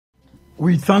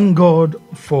We thank God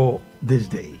for this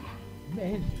day.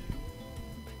 Amen.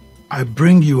 I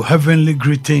bring you heavenly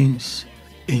greetings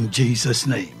in Jesus'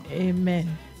 name.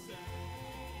 Amen.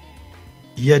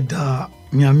 Yeda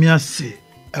nyamiase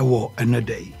ewo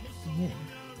enedei. Amen.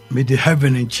 May the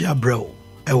heaven in Chiabreo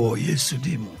ewo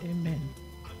Yesudimu. Amen.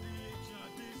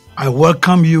 I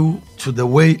welcome you to the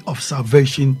Way of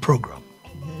Salvation program.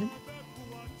 Amen.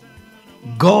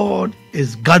 God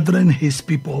is gathering his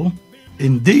people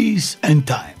in these end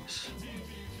times.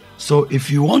 So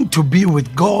if you want to be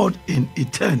with God in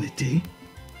eternity,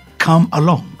 come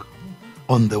along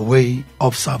on the way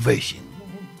of salvation.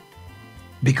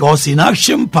 Because in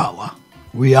action power,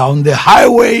 we are on the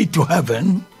highway to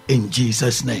heaven in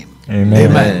Jesus' name.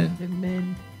 Amen. Amen.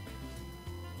 Amen.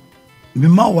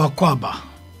 Mima wakwaba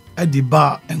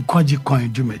ediba Nkwagye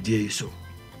Kwan dwumadie so.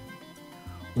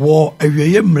 Wo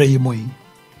awieye mmerɛ yi mo yi,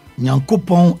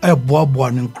 Nyankopɔn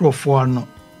ɛboaboa ne nkurɔfoɔ ano.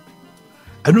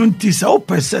 Ɛno nti sɛ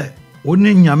wopɛ sɛ wo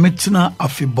ne Nyame tena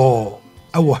afebɔɔ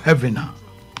ɛwɔ heaven a,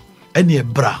 ɛne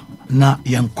ɛbra na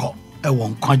yɛnkɔ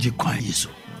ɛwɔ Nkwagye Kwan yi so.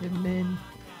 Amen.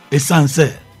 Ɛsiane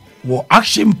sɛ wɔ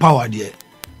action power deɛ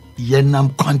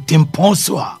yɛnam kwantempɔn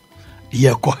so a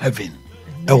yɛkɔ heaven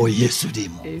ɛwɔ Yesu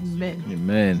din mu. Amen.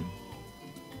 Amen.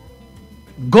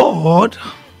 God,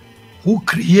 who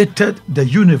created the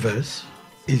universe,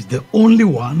 is the only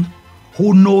one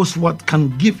who knows what can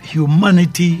give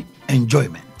humanity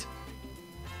enjoyment.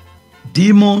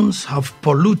 Demons have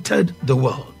polluted the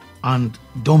world and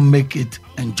don't make it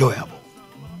enjoyable.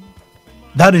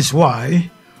 That is why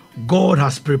God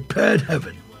has prepared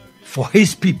heaven for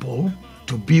his people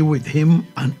to be with him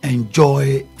and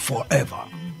enjoy forever.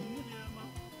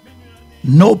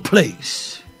 No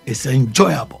place is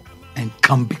enjoyable and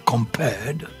can be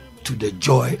compared to the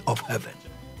joy of heaven.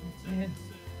 Yes.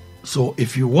 So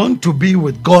if you want to be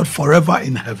with God forever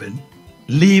in heaven,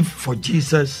 live for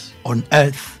Jesus on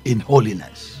earth in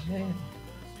holiness. Amen.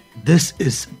 This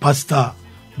is Pastor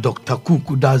Dr.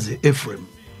 Kuuku Dadzie Ephraim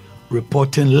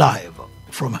reporting live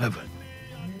from heaven.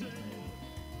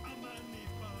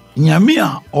 Nyame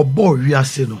a ɔbɔ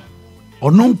wiase no,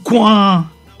 ɔno nko ara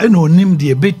ɛna onim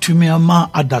deɛ ɛbɛtumi ama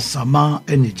adasama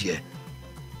anigyeɛ.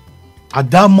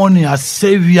 Adamɔ ne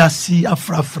asɛ wiase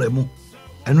afrafra mu,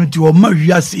 ɛno nti ɔma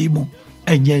wiase yi mu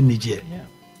ɛnyɛ anigyeɛ.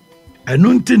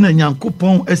 Ɛno nti na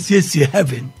Nyankopɔn asiesie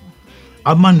heaven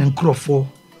ama ne nkurɔfoɔ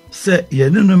sɛ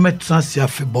yɛne no mɛtena ase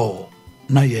afebɔɔ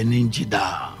na yɛne ngye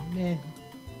daa. Amen.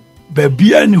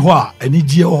 Baabia ni hɔ a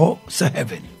anigyeɛ wɔ hɔ sɛ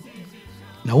heaven.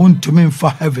 Na wontumi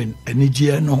mfa heaven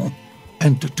anigyeɛ no ho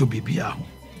ɛntoto biribiara ho.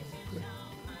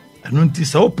 Ɛno nti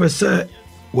sɛ wopɛ sɛ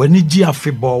w'anigye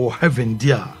afebɔɔ wɔ heaven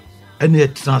di a, ɛne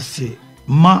ɛtena ase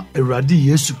ma Awurade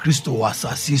Yesu Kristo wɔ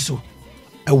asase so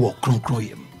ɛwɔ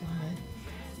kronkronyɛ mu.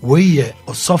 Wei yɛ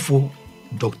ɔsɔfo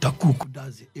Dr. Kuuku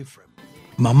Dadzie Ephraim.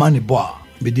 Mama ne bɔ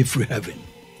a mede free heaven.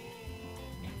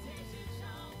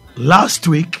 Last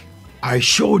week, I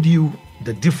showed you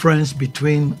the difference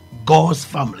between God's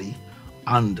family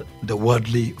and the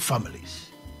worldly families.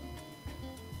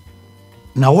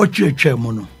 Na wɔtwetwe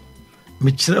mu no,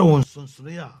 mekyerɛ wɔn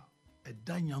nsonsonoe a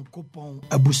ɛda Nyankopɔn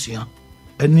abusua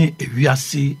ɛne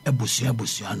ewiase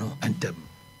abusua no ntam.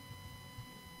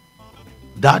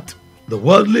 That the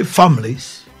worldly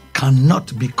families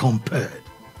cannot be compared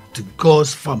to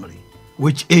God's family,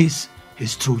 which is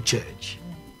his true church.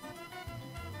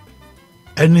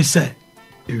 Ɛne sɛ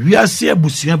ewiase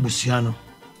abusua no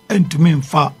ɛntumi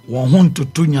mfa wɔn ho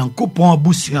ntoto Nyankopɔn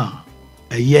abusua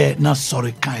a ɛyɛ na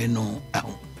sɔre kan no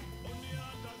ɛho.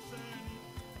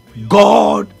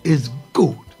 God is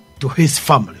good to his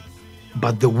family,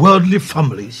 but the worldly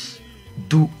families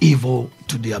do evil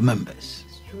to their members.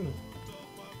 It's true.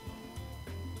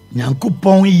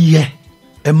 Nyankopɔn yɛ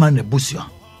ɛma ne busua,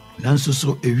 nanso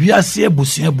so ewiase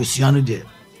abusua no deɛ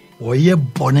wɔyɛ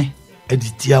bɔne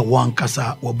editia wɔn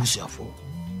ankasa wɔbusuafo.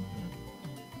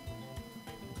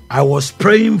 I was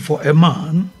praying for a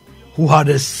man who had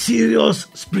a serious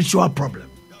spiritual problem,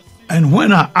 and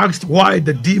when I asked why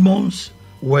the demons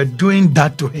were doing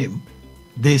that to him,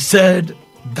 they said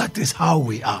that is how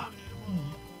we are.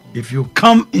 If you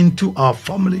come into our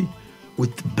family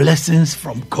with blessings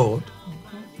from God,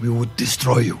 we would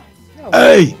destroy you.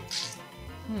 Hey!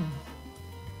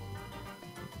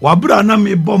 Wabra na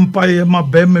mi bompaye ma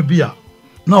bema bia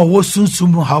na wo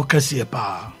sunsum how kese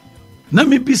pa. Na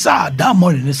mi bisa da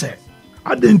morning ne se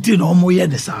adenti na omo ye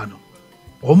ne sa no.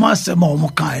 Omo asema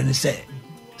omo kan ne se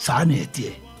sa na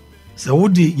etie. Se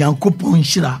wodi Yankopon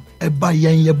hira eba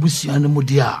yen yabusua no mu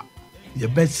dia ye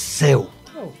be sell.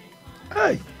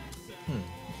 Hey.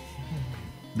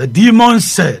 The demon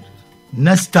said,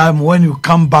 next time when you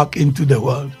come back into the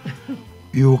world,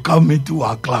 you will come into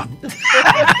our clan.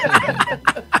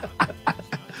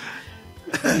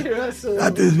 Serious.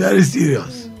 That is very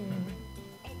serious.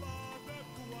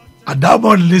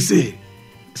 Adamon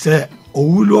say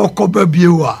owulu okoba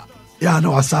biewa ya na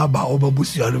wasaba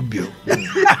obabusia no bio.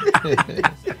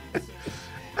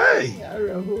 Hey,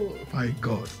 my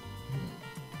God.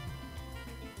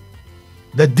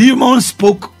 The demon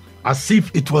spoke as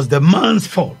if it was the man's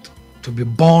fault to be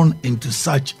born into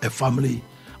such a family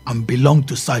and belong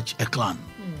to such a clan.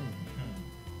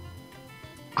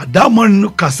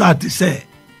 Adamon kasati say,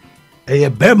 "Eye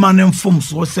be manem fom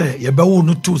so say ye be wo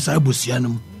no to sa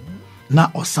abusianum na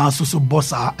osan so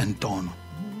bossa enton."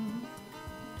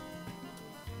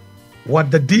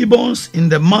 What the demons in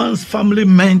the man's family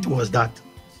meant was that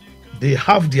they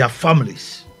have their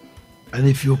families, and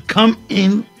if you come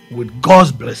in with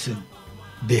God's blessing,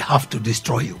 they have to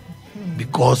destroy you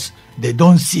because they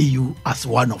don't see you as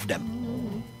one of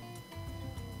them.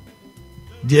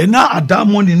 The na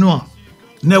Adamon no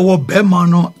na wo be ma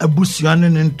no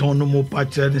abusuane ne nton no mo pa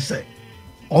kire ne say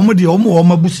omo de omo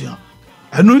abusuan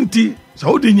enu nti sa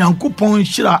wo de Nyankopon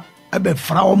hira e be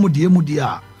fra omo de emu de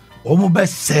a omo be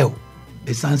sell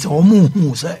esanse omo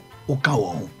hu say o ka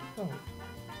wo.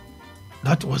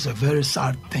 That was a very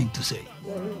sad thing to say.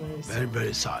 Very,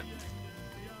 very sad.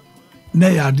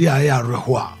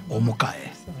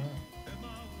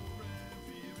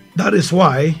 That is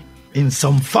why in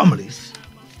some families,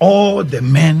 all the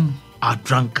men are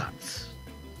drunkards.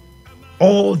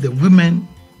 All the women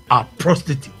are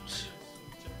prostitutes.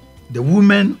 The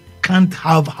women can't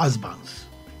have husbands.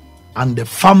 And the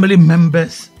family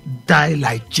members die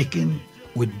like chicken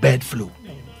with bird flu.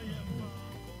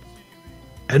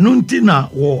 Enuntina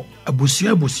wo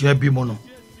abusia bi mo no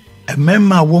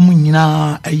emema wo mu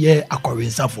nyina eye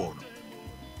akọrensafo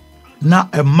na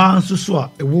emma nso so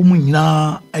a ewo mu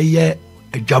nyina eye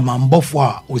adwamambofo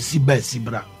a osiba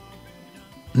sibra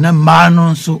na mma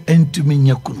no nso entumi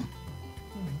nyakunu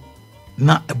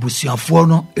na abusiafo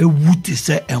no ewuti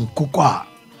se enkokọ a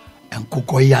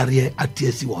enkokọ yare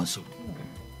atiesi won so.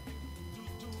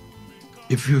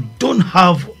 If you don't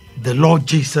have the Lord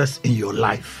Jesus in your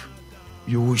life,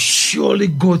 you will surely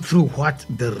go through what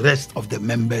the rest of the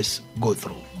members go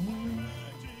through.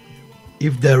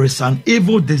 If there is an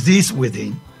evil disease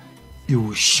within, you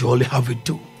will surely have it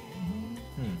too.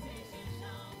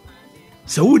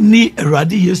 So we need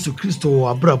Eradi Yesu Christo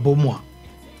abrabo mo a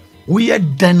we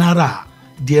denara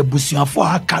de abusuafo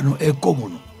aka no ekomu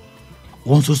no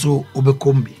won so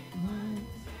obekombi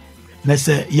na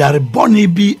se yare boni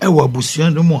bi ewo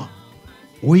abusuan no mo a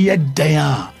we den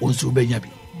a won so obenya bi.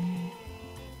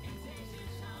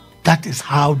 That is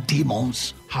how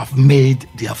demons have made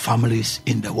their families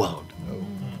in the world.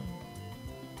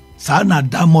 Sana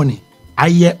damoni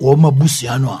aye woma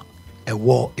busiano a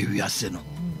ewo ewiase no.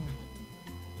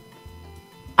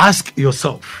 Ask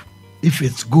yourself if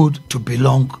it's good to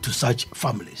belong to such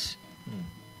families.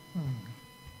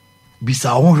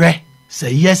 Bisa onre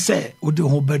say yes say odi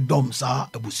ho bedom sa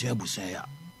abusia ya.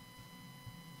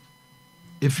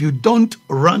 If you don't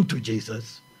run to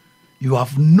Jesus, you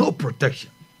have no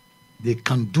protection. They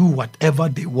can do whatever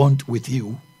they want with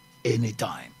you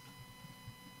anytime.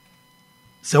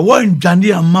 So when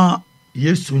Jandi ama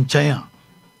Yesu nchen a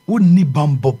wonni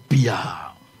bambo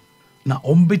bia na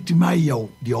ombetima yaw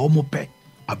de omope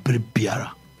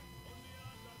abrebiara.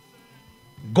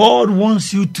 God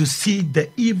wants you to see the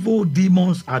evil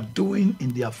demons are doing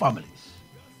in their families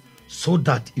so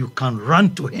that you can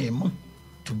run to him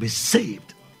to be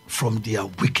saved from their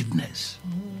wickedness.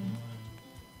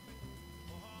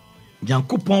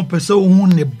 Nyankopon pese wo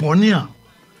ne bone a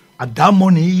adamo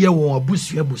ne ye won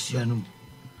abusua no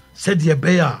said ye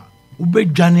be a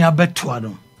ubedwane abetoa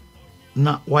no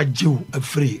na wajew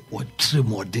afri watre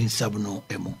modern sabno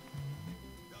emo.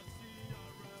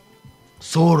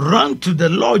 So run to the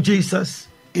Lord Jesus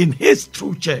in his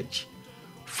true church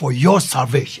for your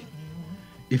salvation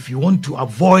if you want to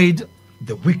avoid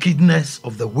the wickedness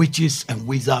of the witches and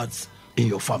wizards in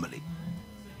your family.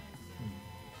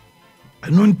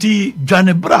 Enunti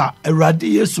dwanebra Awurade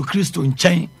Yesu Kristo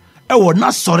nchen ewo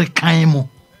na sori kan mu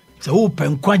se wo pe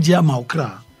nkwagye ama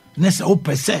okra ne se wo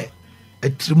pe se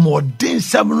etrimoden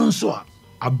sabno nso a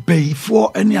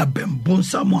abeifo ene abembo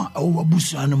nsam a wo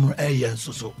abusuan mu eye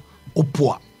nsoso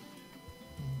opoa.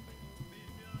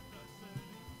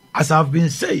 As I've been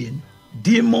saying,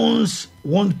 demons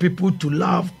want people to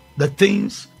love the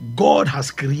things God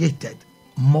has created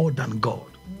more than God.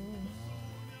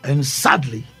 And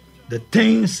sadly, the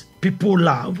things people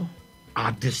love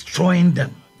are destroying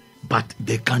them, but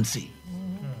they can't see.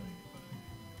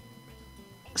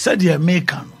 Said the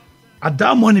American,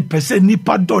 Adamoni pese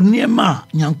nipa do niema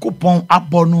Nyankopɔn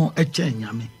abɔ no ɛkyɛn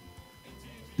nyame.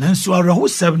 Nanso areho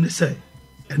sɛm ne sɛ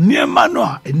niema no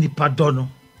a nipa do no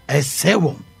ɛsɛ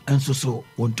wɔn nso so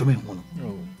wɔntumi hu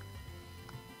no.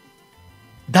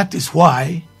 That is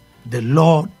why the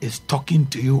Lord is talking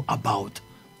to you about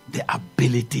the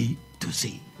ability to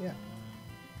see.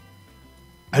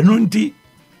 Ɛno nti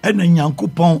ɛna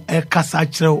Nyankopɔn ɛkasa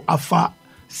kyerɛw afa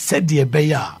sɛdeɛ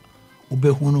ɛbɛyɛ a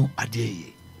wobɛhunu adeɛ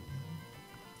yie.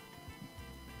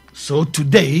 So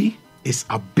today is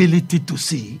ability to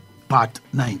see part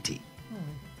 90.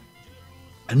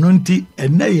 Ɛno nti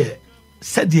ɛnɛ yɛ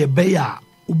sɛdeɛ ɛbɛyɛ a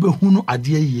wobɛhunu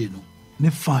adeɛ yie no ne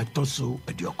fa ɛtɔ so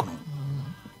aduɔkron.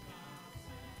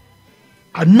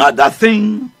 Another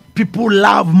thing people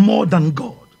love more than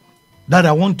God that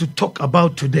I want to talk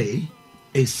about today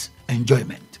is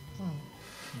enjoyment.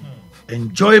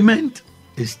 Enjoyment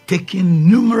is taking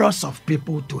numerous of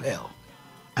people to hell,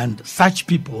 and such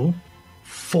people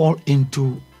fall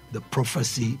into the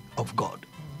prophecy of God.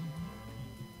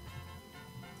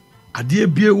 Adeɛ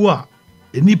biewu a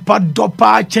enipa dɔ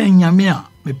paa kyɛn nyame a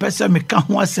mepɛ sɛ meka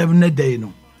ho asɛm ne dɛn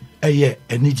no ɛyɛ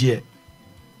anigyeɛ.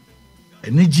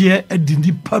 Anigyeɛ adi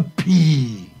nipa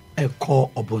pii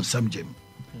ɛkɔ ɔbonsam gyem.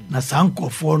 Na saa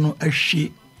nkɔfoɔ no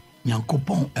ahwe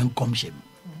Nyankopɔn nkɔmhyɛm.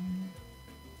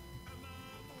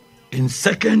 In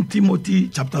 2 Timothy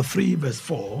chapter 3 verse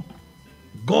 4,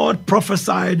 God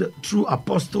prophesied through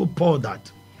Apostle Paul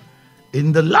that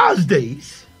in the last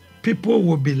days, people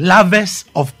will be lovers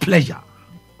of pleasure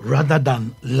rather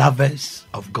than lovers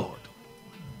of God.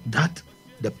 That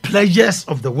the pleasures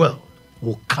of the world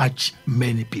will catch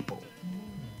many people.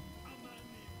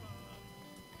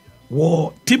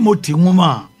 Wo Timothy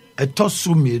nwoma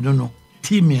ɛtɔ mmienu no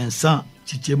ti mmiɛnsa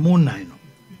kyikyɛmu 9 no.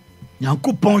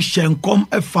 Nyankopɔn hyɛ nkɔm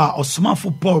ɛfa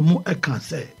ɔsomafo Paul mu ɛka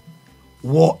sɛ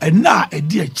wɔ ɛna a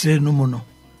ɛdi akyire no mu no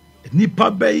nipa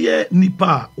bɛyɛ nipa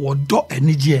a wɔdɔ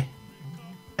anigyeɛ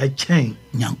ɛkyɛn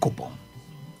Nyankopɔn.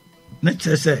 Ne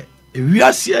kyerɛ sɛ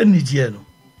ewiase anigyeɛ no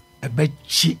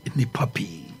ɛbɛkyi nipa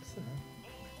pii.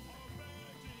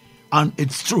 And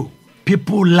it's true,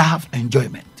 people love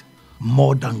enjoyment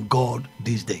more than God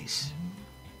these days.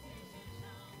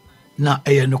 Na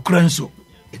ɛyɛ nokorɛ nso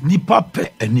nipa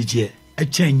pɛ anigyeɛ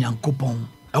ɛkyɛn Nyankopɔn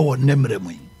ɛwɔ nemmerɛ mu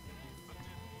yi.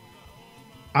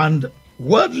 And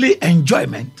worldly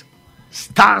enjoyment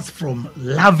starts from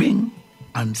loving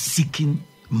and seeking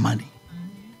money.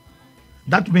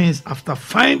 That means after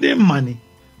finding money,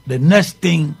 the next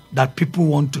thing that people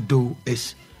want to do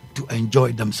is to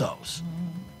enjoy themselves.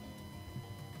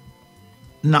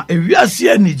 Na ewiase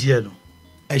anigyeɛ no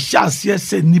ɛhyɛ aseɛ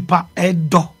sɛ nipa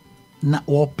ɛdɔ na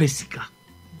wɔpɛ sika.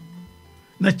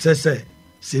 Na kyerɛ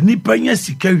sɛ nipa nya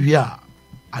sika wie a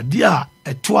adeɛ a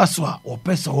ɛtoa so a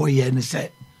wɔpɛ sɛ wɔyɛ ne sɛ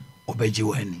ɔbɛgye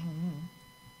w'ani.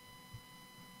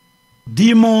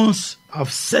 Demons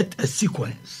have set a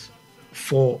sequence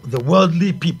for the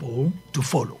worldly people to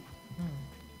follow.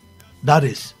 That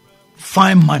is,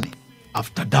 find money.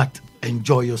 After that,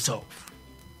 enjoy yourself.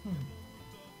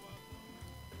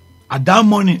 Adam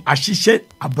money ahyehyɛ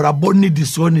abrabɔ ni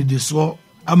disoɔ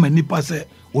ama nipa sɛ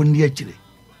oni akyire.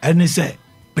 Ɛne sɛ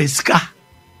pesika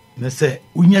ne sɛ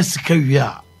unya sika wie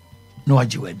a na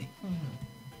wagye w'ani.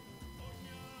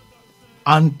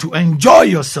 And to enjoy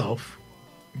yourself,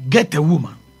 get a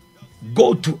woman,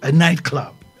 go to a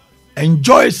nightclub,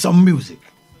 enjoy some music.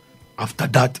 After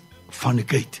that,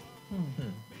 fornicate.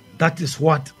 That is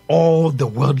what all the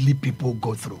worldly people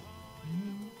go through.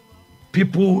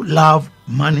 People love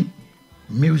money,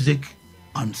 music,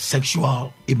 and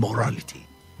sexual immorality.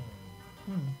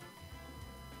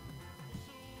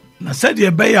 Na sɛdeɛ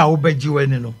ɛbɛyɛ a wobɛgye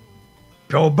w'ani no,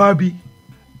 pɛ ɔbaa bi,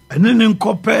 ɛne ne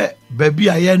nkɔpɛ baabi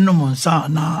a yɛnom nsa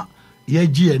na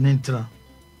yɛgye ɛne ntena.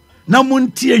 Na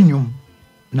montie nnwom,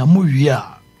 na mowie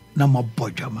a na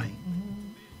mabɔ dwaman.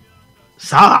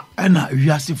 Saa ɛna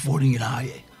wiasefoɔ no nyinaa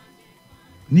yɛ.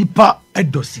 Nipa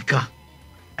ɛdɔ sika,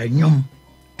 ɛnwom,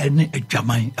 ɛne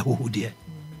adwaman ɛhohodeɛ.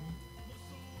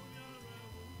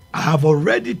 I have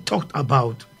already talked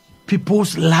about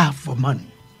people's love for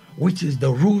money, which is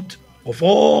the root of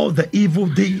all the evil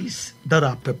deeds that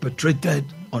are perpetrated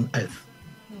on earth.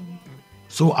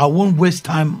 So I won't waste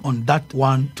time on that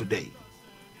one today.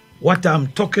 What I'm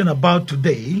talking about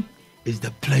today is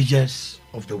the pleasures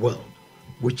of the world,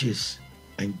 which is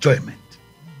enjoyment.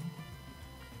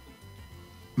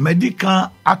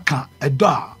 Medika aka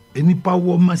edo enipa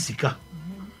wo masika.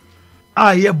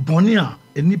 Aye boni a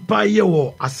enipa ye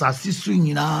wo asase so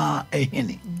nyina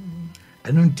ehene.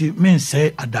 Eno nti men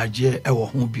say adagye e wo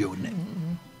ho bio ne.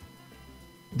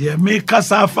 De me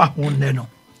kasa fa ho ne no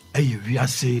eye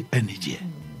wiase anigye.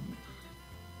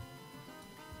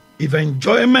 If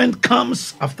enjoyment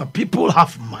comes after people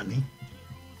have money,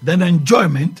 then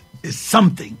enjoyment is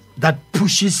something that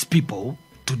pushes people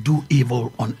to do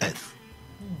evil on earth.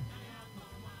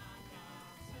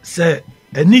 Say,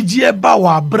 enijie ba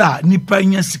wa bra nipa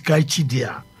nya sika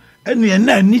chidia. Ene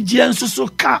na enijie nso so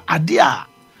ka ade a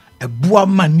ebua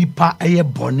ma nipa eye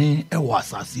bone e wa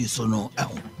asase so no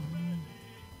ehun.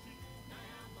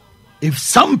 If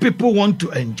some people want to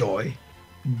enjoy,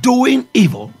 doing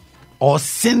evil or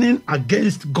sinning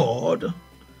against God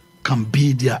can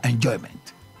be their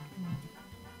enjoyment.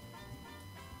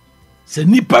 Se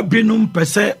nipa binum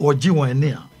pese oji won ani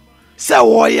a se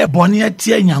wo ye bone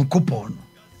atie Nyankopon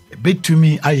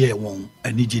betumi aye won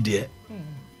anigide.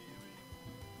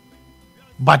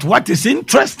 But what is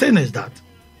interesting is that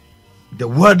the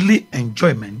worldly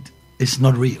enjoyment is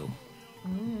not real.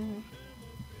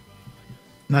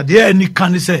 Na there any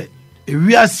can say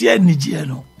ewiase anigye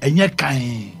no enye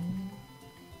kan.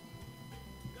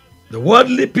 The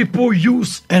worldly people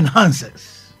use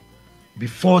enhancers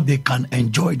before they can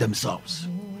enjoy themselves.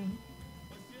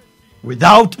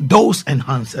 Without those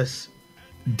enhancers,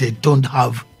 they don't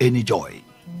have any joy.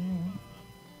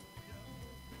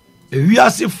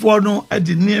 Ewiase fo no e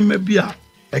de niema bi a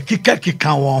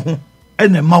ekeka won ho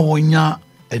ene ma wonya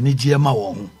anigye ma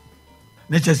won ho.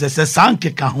 Ne chese se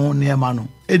sankeka ho niema no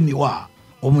eni wa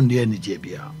omu ne anigye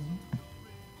bia.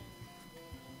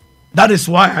 That is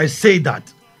why I say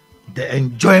that the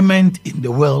enjoyment in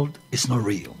the world is not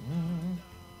real.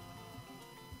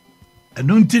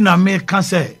 Enunti na me ka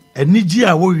say anigye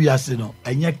a wo wiase no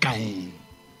enye kan.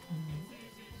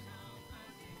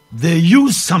 They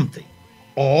use something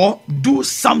or do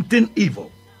something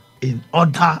evil in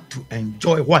order to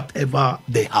enjoy whatever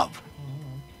they have.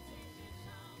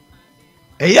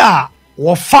 Eya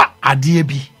wofa ade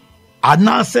bi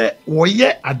anase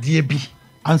woye ade bi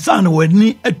ansa na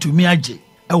wani atumi age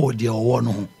e wo de owo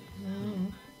no ho.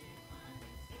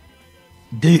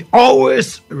 They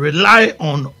always rely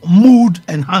on mood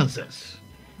enhancers,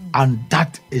 and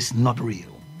that is not real.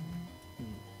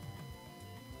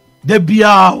 De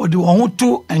bia wo de won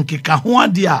to enkeka ho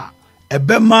ade a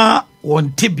ebema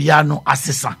won tibia no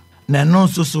asesa na no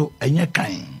so enye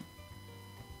kan.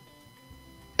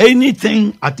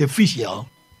 Anything artificial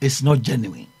is not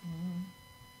genuine.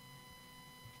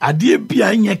 Ade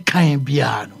bia enye kan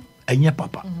bia no enye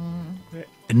papa.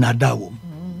 Nadawo.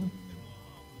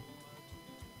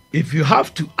 If you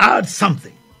have to add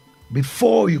something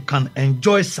before you can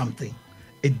enjoy something,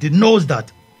 it denotes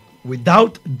that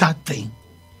without that thing,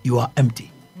 you are empty.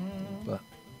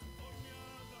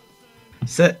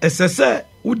 Se esese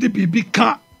udi bibi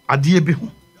ka adie bi ho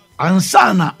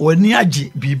ansa na wani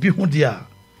age bibi ho dia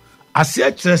ase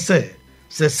akire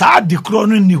se saa de kro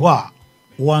no ni ho a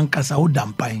wankasa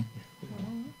udampan.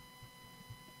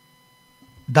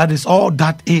 That is all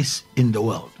that is in the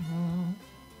world.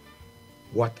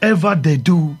 Whatever they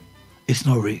do is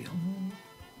not real.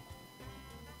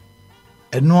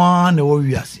 Enoa ne wo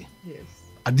wiase. Yes.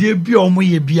 Ade bi o mo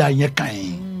ye bi anye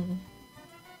kan.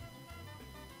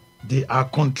 They are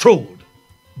controlled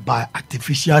by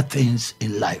artificial things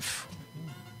in life.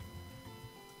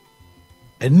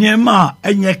 Eniema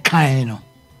enye kan no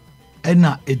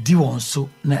ena edi won so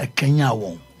na ekanya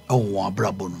won won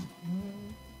abrabo no.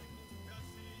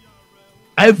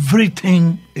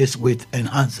 Everything is with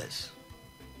enhancers.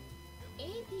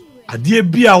 Adie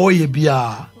bia wo ye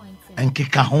bia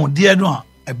enkeka ho de no a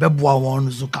ebeboa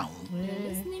won so ka ho.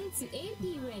 Listening to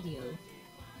AP Radio.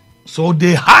 So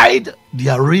they hide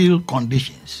their real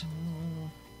conditions.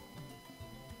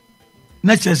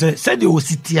 Na chese said they will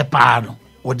sit here pa no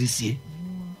what they say.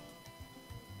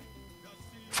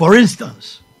 For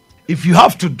instance, if you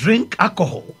have to drink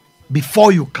alcohol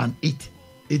before you can eat,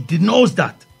 it denotes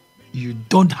that you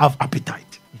don't have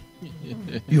appetite.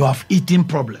 You have eating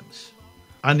problems.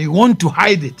 And you want to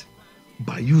hide it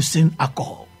by using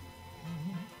alcohol.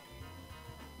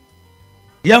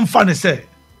 Yamfane say,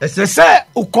 esese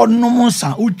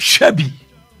ukonomunsa uchebi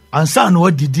ansa no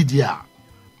didi dia.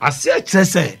 Ase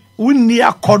chese unni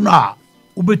akono a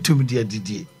ubetumi dia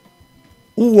didi.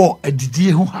 Uwo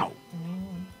edidi ho haw.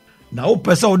 Na wo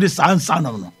pese wo de sansa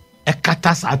no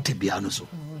ekata sa tebia no so.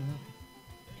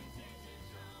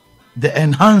 The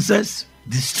enhancers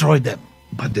destroy them,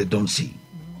 but they don't see.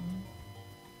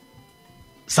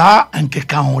 Sa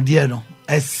enkeka ho de no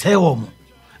ese wo mo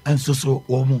enso so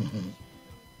wo mo.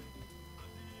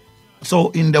 So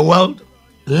in the world,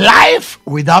 life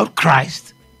without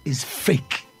Christ is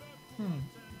fake.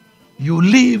 You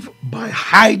live by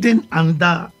hiding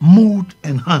under mood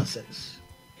enhancers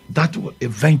that will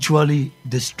eventually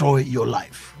destroy your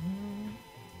life.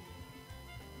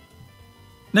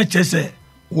 Na chese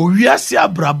owiase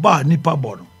abraba nipa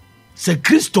bɔ no sɛ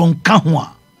Kristo nka ho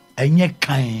a ɛnyɛ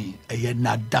kan ɛyɛ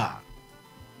nada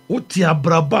wote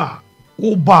abraba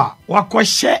woba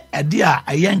wakɔhyɛ ɛde a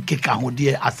ɛyɛ nkeka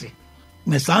hodeɛ ase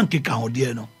na saa nkeka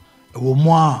hodeɛ no ɛwɔ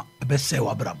mu a ɛbɛsɛ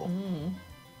wabrabɔ.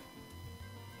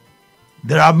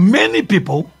 There are many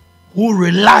people who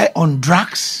rely on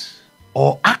drugs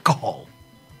or alcohol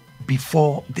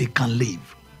before they can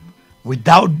live.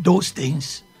 Without those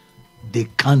things, they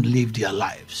can't live their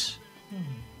lives.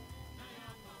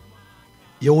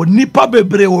 Yɛwɔ nipa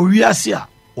bebree wɔ wiase a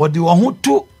wɔde wɔn ho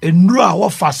to nnuro a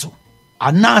wɔfa so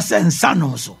anaasɛ nsa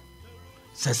no so.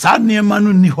 Sɛ saa nneɛma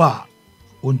no nni hɔ a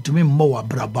wɔntumi mmɔ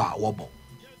w'abrabɔ a wɔbɔ.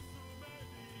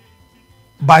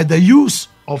 By the use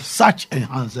of such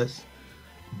enhancers,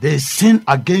 they sin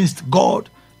against God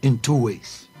in two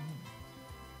ways.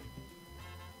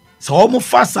 So wɔn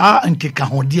fa saa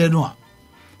nkekahodeɛ no a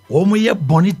wɔn yɛ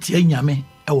bɔne tie nyame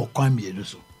ɛwɔ kwan mmienu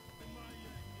so.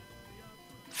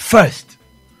 First,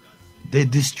 they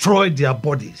destroy their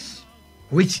bodies,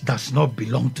 which does not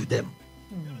belong to them,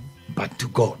 but to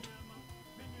God.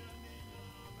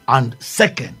 And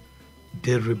second,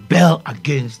 they rebel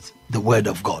against the word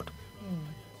of God.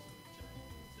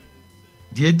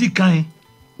 Deɛ di kan,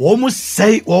 wɔn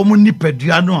sɛe wɔn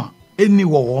nipadua no a ɛni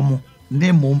wɔ wɔn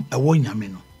ne mmom ɛwɔ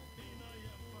nyame no.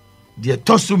 Deɛ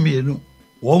ɛtɔ so mmienu,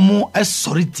 wɔn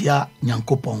ɛsɔre tia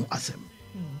Nyankopɔn asɛm.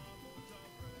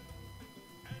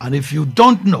 And if you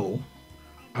don't know,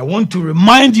 I want to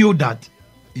remind you that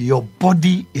your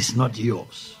body is not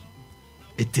yours.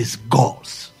 It is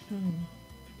God's.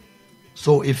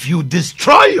 So if you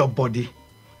destroy your body,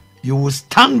 you will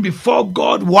stand before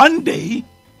God one day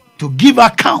to give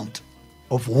account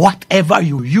of whatever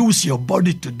you use your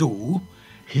body to do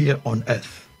here on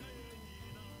earth.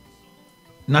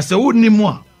 Na se woni mu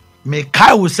a me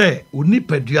kai wo se oni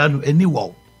padua no ani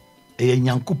wo e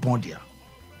Nyankopɔn dia.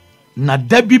 Na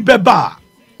dabi beba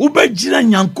ubegyina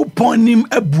Nyankopɔn nim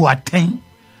abuaten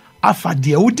afa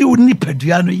de wodi oni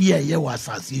padua no ye wo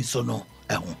asase so no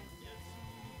ɛho.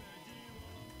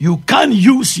 You can't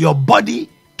use your body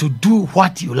to do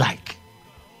what you like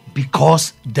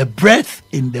because the breath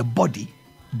in the body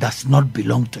does not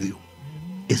belong to you.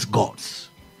 It's God's.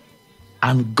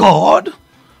 And God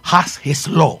has his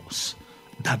laws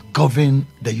that govern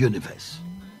the universe.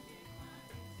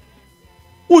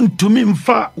 Untumi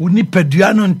mfa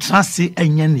unipadua no ntrase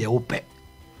enye ne wope.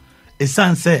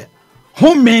 Esan se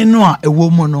home no a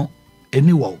ewo mu no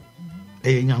eni wo.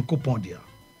 Eye Nyankopɔn dia.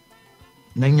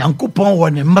 Na Nyankopɔn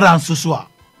wɔ ne mmara nso so a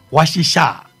wahyehyɛ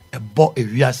a ɛbɔ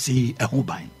ewiase ɛho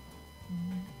ban.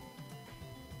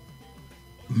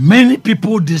 Many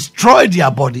people destroy their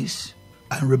bodies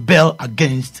and rebel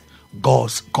against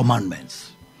God's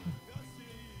commandments.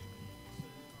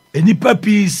 Enipa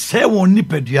pi sɛ wɔn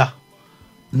nipadua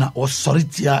na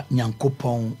ɔsɔre tia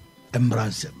Nyankopɔn mmara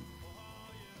nsɛm.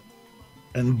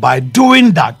 And by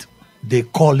doing that, they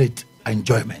call it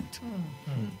enjoyment.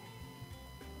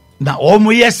 Na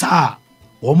omo yesa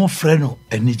omo freno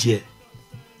enije.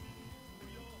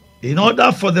 In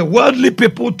order for the worldly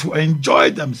people to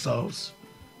enjoy themselves,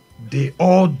 they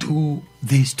all do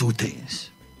these two things.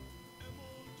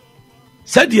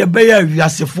 Said ye beya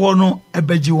wiasefo no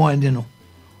ebeji won de no.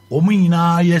 Omo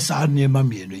nyina yesa nneema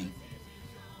mienu.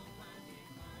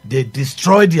 They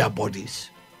destroy their bodies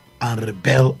and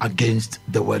rebel against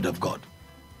the word of God.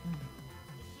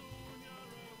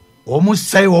 Omo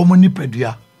say omo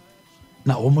nipadua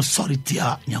na omo sorry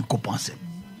tia Nyankopɔn asɛm.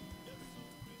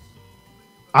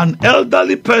 An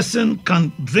elderly person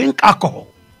can drink alcohol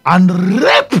and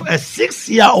rape a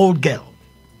 6-year-old girl.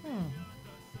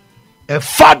 A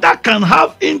father can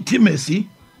have intimacy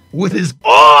with his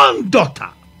own daughter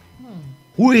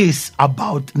who is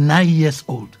about 9 years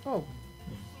old.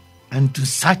 And to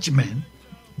such men,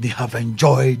 they have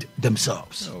enjoyed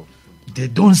themselves. They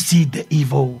don't see the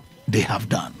evil they have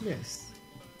done. Yes.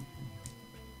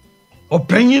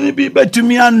 Opinion bi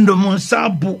betumi andom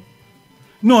sabu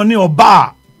no ni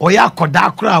oba oya akoda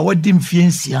akra wadi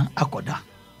mfiensia akoda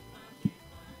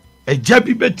eja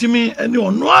bi betumi eni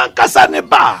ono ankasa ne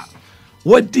ba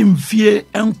wadi mfie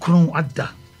enkron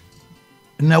ada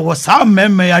na wo sa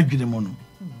meme ya dwene mu no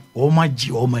o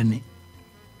magi o mani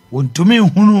wontumi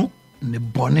hunu ne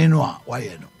bone no a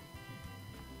waye no.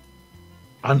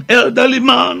 An elderly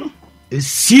man is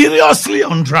seriously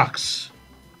on drugs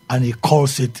and he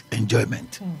calls it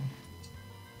enjoyment.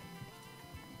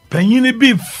 Penyini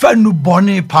bi fenu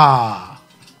boni pa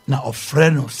na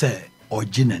ofreno se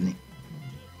ojinani.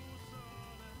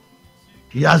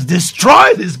 He has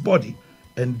destroyed his body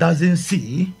and doesn't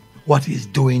see what he's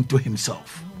doing to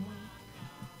himself.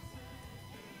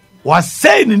 Was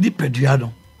saying in the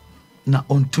pediano na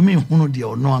ontumi hunu de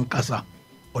ono ankasa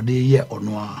or de ye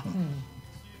ono a.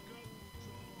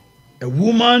 A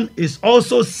woman is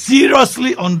also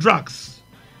seriously on drugs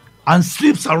and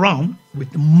sleeps around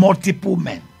with multiple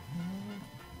men.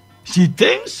 She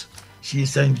thinks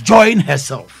she's enjoying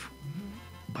herself,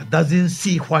 but doesn't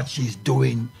see what she's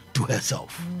doing to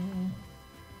herself.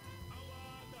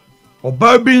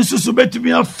 Ọbaa bi nso so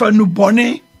betumi afa no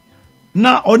bɔne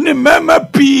na ɔne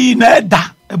mmarima pii na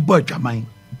ɛda ɛbɔ adwaman.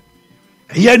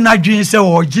 Ɛyɛ n'adwene sɛ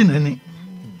ɔgye n'ani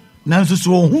nanso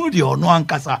so ohunu deɛ ɔno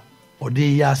ankasa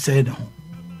ɔde yɛ asɛe ne ho.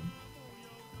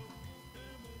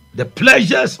 The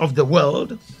pleasures of the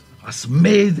world has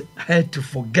made her to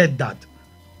forget that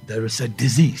there is a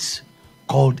disease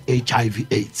called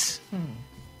HIV/AIDS.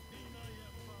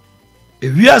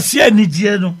 Ewiase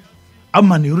anigye no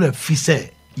ama ne wura fi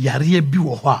sɛ yareɛ bi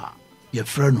wɔ hɔ a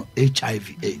yɛfrɛ no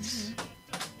HIV/AIDS.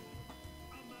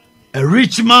 A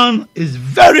rich man is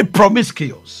very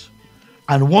promiscuous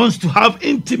and wants to have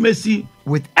intimacy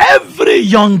with every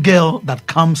young girl that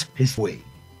comes his way,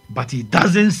 but he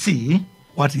doesn't see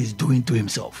what he's doing to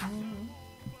himself.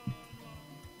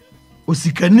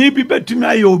 Osikani bi betumi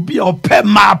ayɛ obi a ɔpɛ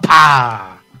mmaa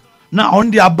paa na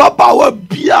ɔno de ababaawa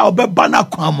bia a ɔbɛba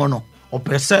n'akwan mu no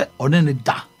ɔpɛ sɛ ɔne ne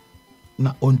da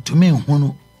na ɔntumi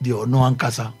nhunu deɛ ɔno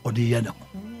ankasa ɔde yɛ ne ho.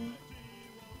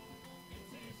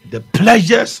 The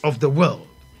pleasures of the world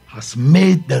has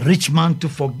made the rich man to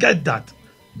forget that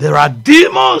there are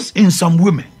demons in some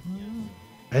women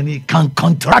and he can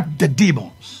contract the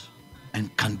demons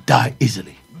and can die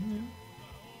easily.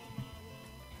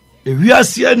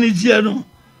 Ewiase anigye no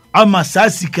ama saa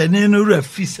sikani no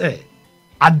refi sɛ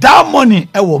adamoni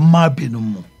ɛwɔ mmaa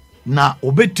binom mu na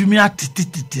obetumi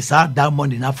atititi saa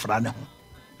adamoni na fra ne ho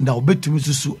na obetumi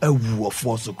susu awu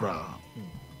wɔfoɔ so koraa.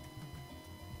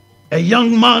 A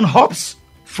young man hops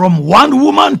from one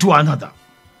woman to another,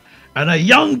 and a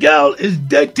young girl is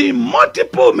dating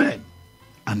multiple men,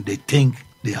 and they think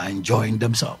they are enjoying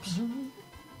themselves.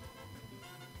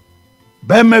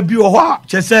 Bɛrima bi wɔ hɔ a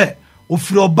kyɛ sɛ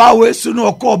ofiri ɔbaa wei so na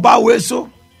ɔkɔ ɔbaa wei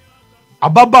so.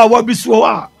 Ababaawa bi so wɔ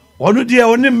hɔ a ɔno deɛ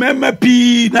ɔne mmarima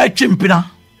pii na atwe mpena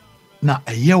na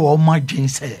ɛyɛ wɔn adwene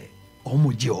sɛ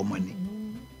wɔn gye wɔn ani.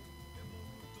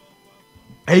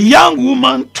 A young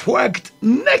woman twerked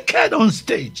naked on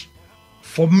stage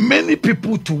for many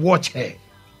people to watch her,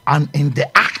 and in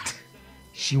the act,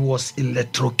 she was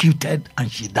electrocuted and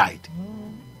she died.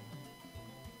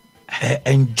 Her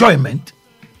enjoyment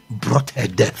brought her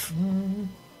death.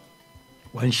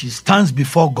 When she stands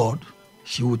before God,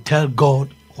 she will tell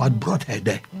God what brought her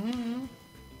death.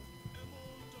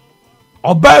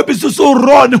 Ɔbaa bi so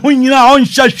rɔ ne ho nyinaa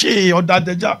ɔnhyɛ hwee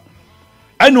ɔdadeja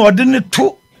ɛna ɔde ne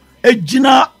to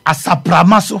ejina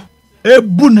asaprama so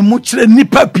ebu ne mu kyerɛ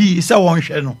nipa pii sɛ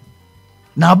wɔnhwɛ no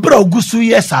na abra ogusu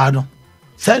yɛ saa no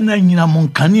sɛ na nyina mo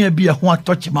nkanea bi ɛho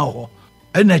atɔkyema wɔ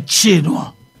ɛna kyie no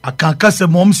a akanka sɛ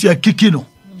mɔm si akiki no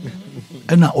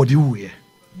ɛna ɔde wuiɛ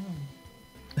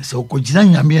na sɛ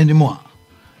ɔkɔgyina nyame anim a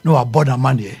na wabɔ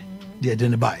n'amanneɛ deɛ de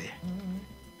ne baeɛ.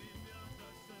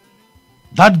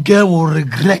 That girl will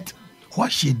regret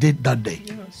what she did that day.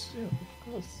 Yes, sure,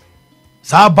 of course.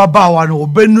 Saa babaawa no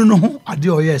obenu no ho ade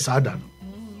ɔyɛ saa da no.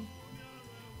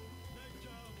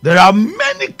 There are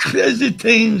many crazy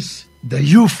things the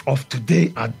youth of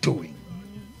today are doing,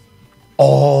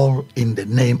 all in the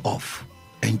name of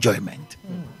enjoyment.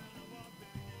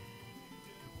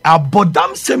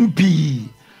 Abodam sempi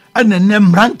ɛna ne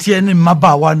mmeranteɛ ne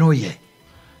mmabaawa no yɛ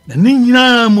na ne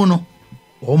nyinaa mu no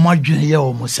wɔn adwene yɛ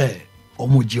wɔn sɛ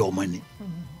wɔn gye wɔn ani.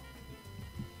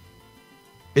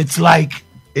 It's like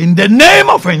in the name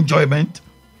of enjoyment,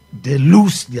 they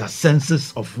lose their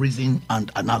senses of reason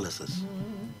and analysis.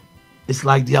 It's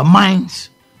like their minds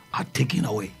are taken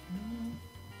away.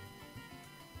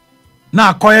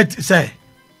 Now, quiet say,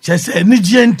 she said,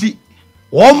 Nijienti,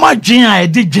 all my gina, I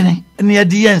did gene, and the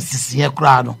audience is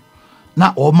crowd.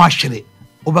 Now, all my shere,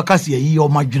 Obakasi, ye, all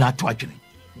my gina to actually.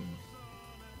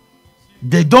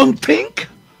 They don't think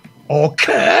or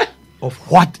care of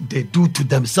what they do to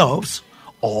themselves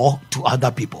or to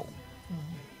other people.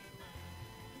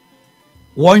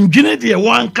 One gene, the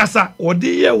one kasa, or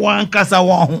the one kasa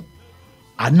one.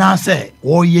 Anase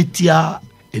o yetia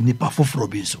enipa foforo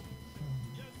bi so.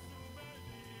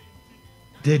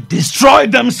 They destroy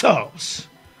themselves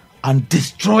and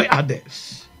destroy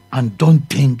others and don't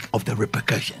think of the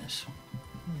repercussions.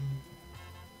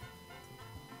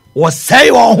 Was say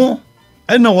ho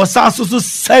and was also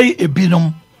say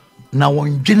ebinom na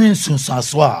won dwene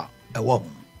sunsaso a ewo ho.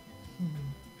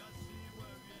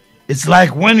 It's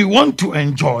like when you want to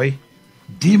enjoy,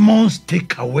 demons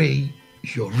take away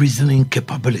your reasoning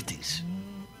capabilities.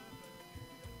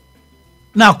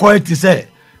 na quality say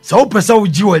so pesa wo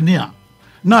ji wani a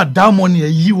na diamond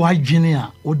yi wa dwene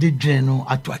a wo de dwene no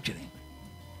ato atwene.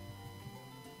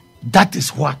 That is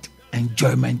what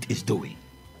enjoyment is doing.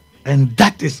 And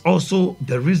that is also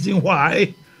the reason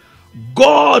why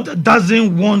God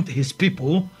doesn't want his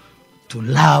people to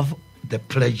love the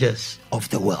pleasures of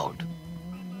the world.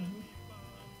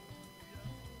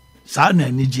 Sa na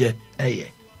anigye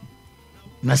eye.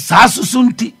 Na sa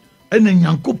susunti ene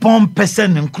Nyankopon pese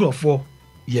ne nkrofo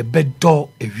ye bedo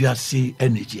ewiase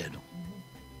anigye no.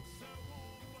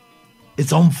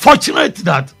 It's unfortunate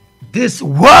that this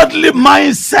worldly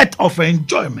mindset of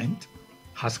enjoyment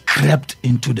has crept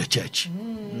into the church.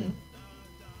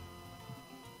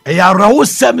 Eyarawo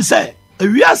sem say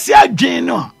ewiase adwen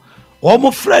no a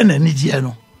omo frɛ na anigye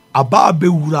no aba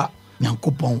bewura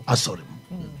Nyankopon asɔre.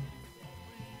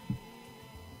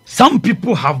 Some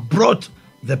people have brought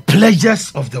the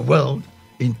pleasures of the world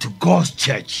into God's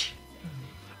church.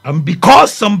 And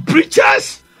because some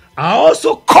preachers are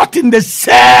also caught in the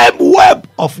same web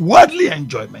of worldly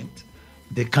enjoyment,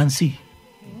 they can't see,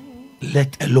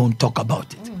 let alone talk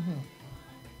about it.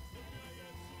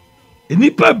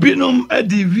 Enipa binum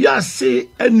edi wiase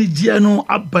anigye no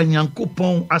aba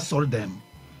Nyankopon asɔre dem.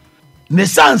 Ne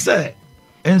sanse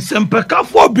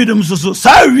ensempekafo binum so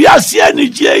sa wiase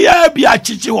anigye ya bi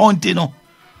achichi wonti no.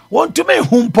 Want to me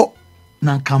humpo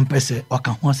na kampese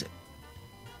waka ho ase.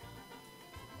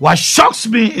 What shocks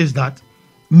me is that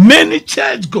many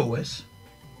churchgoers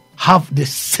have the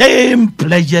same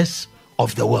pleasures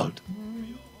of the world.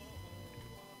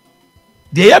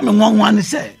 They have me one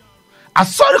say,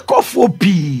 asorikofo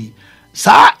pi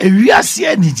sa ewiase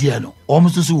anigye no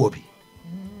omususu wo bi.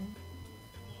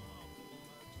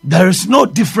 There is no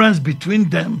difference between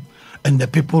them and the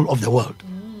people of the world.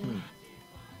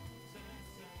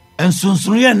 And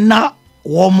sunsunya na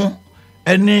womo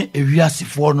ene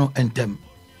ewiasefo no entem.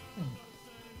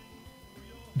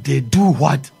 They do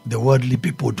what the worldly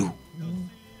people do.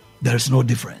 There is no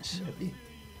difference.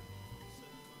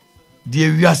 The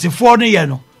ewiasefo no ye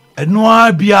no eno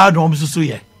a bia no omsusu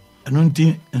ye. Eno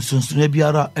nti sunsunya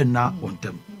biara ena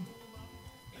wontem.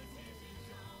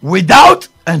 Without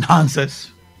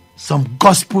enhancers, some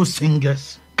gospel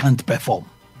singers can't perform.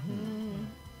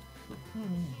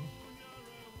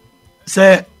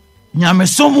 Say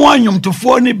nyamesomo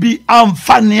anyomtofo ne bi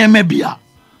amfa neema bia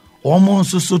omo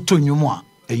nsoso to nwumu a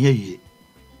eyeye.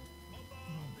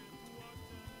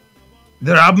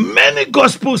 There are many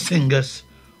gospel singers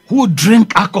who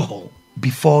drink alcohol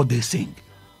before they sing.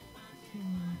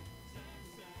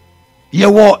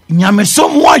 Yewo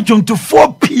nyamesomo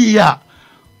anyomtofo pia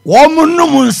omo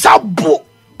num nsabo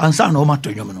ansa na omo to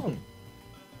nwumu no.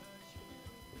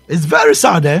 It's very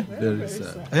sad, eh? Very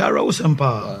sad.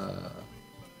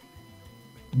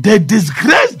 They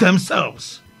disgrace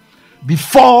themselves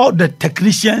before the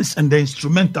technicians and the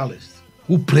instrumentalists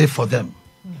who play for them,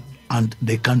 and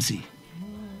they can't see.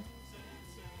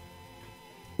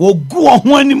 Ogu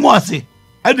ohwani mo ase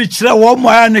ade kire wo mo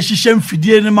ya na hihye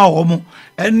mfidie ne ma wo mo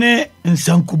ene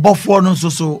nsankubofo no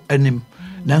so enim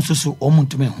na so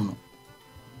omuntumi hu no.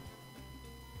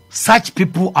 Such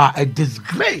people are a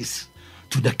disgrace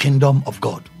to the kingdom of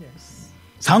God.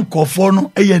 Sankofo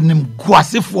no eyenim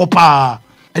guasefo pa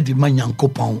edi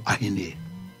manyankopon ahene.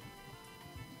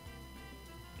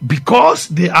 Because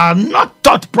they are not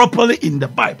taught properly in the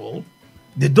Bible,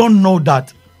 they don't know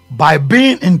that by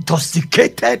being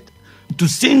intoxicated to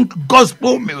sing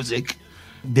gospel music,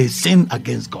 they sin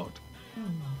against God.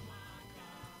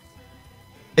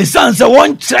 Esan se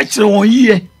won church won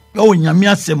yie o nyame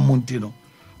asem montino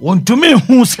won to me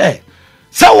hu se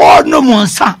wo no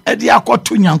monsa e de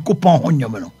akoto nyankopon ho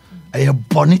nyome no e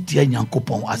bonite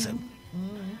nyankopon asem.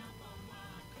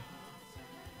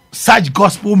 Such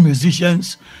gospel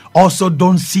musicians also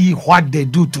don't see what they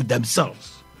do to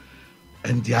themselves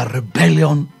and their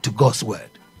rebellion to God's word.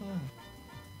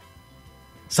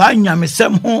 Sa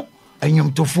nyamesem ho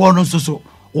enyomtofo no so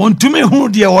wontumi hu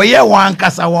de oye wan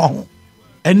kasa wo ho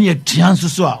ene atuan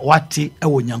so a wate e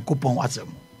wo nyankopon asem.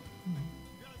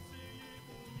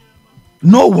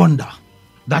 No wonder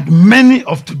that many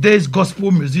of today's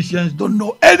gospel musicians don't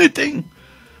know anything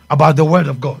about the word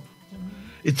of God.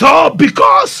 It's all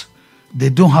because they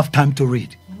don't have time to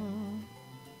read.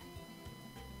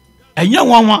 And young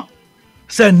one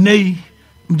said, nay,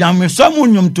 damn,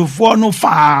 someone yum to for no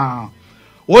far.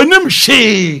 Onim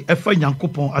she a fine young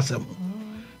coupon asem.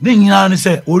 Then you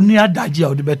say, only a Dadzie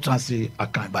or the better translate a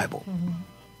kind Bible.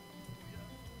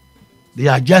 They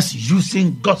are just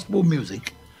using gospel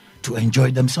music to enjoy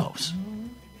themselves.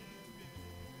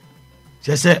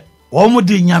 She said, Omo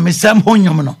di nyame sem ho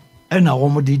nyom no. Ena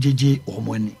womo di jeje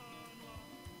omo ani.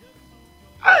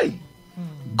 Hey,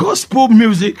 gospel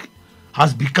music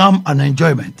has become an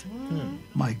enjoyment.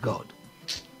 My God.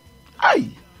 Hey,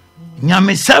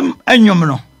 nyamesem enyom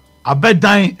no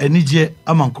abedan enije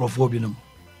amankrofo binom.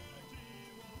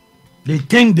 They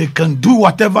think they can do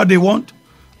whatever they want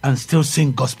and still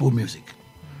sing gospel music.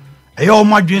 Eyo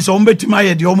madwin so ombetimi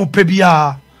aye de omo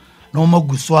pebia na omo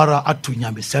guswara atu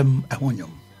nyamesem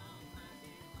ehonyom.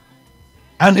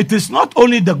 And it is not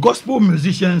only the gospel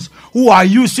musicians who are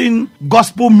using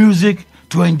gospel music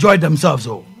to enjoy themselves.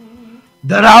 Oh,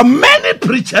 there are many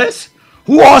preachers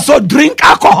who also drink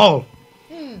alcohol.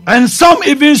 And some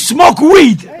even smoke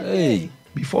weed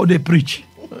before they preach.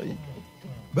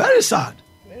 Very sad.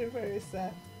 Very, very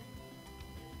sad.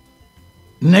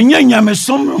 Nenya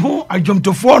nyamesom ho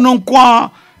adwomtofo no kwa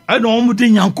ena omude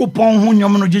nyankopon ho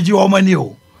nyom no gigi o mani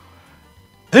o.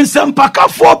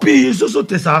 Ensempakafo pi so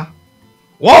tesa.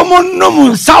 Womo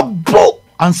num sabo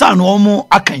ansa na omo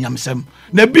akanyamsem.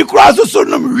 Na bi kura so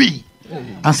num wi.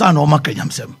 Ansa na omo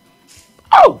akanyamsem.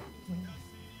 Oh.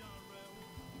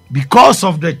 Because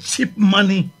of the cheap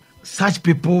money such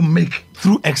people make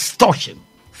through extortion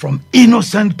from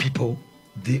innocent people,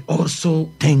 they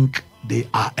also think they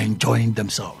are enjoying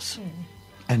themselves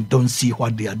and don't see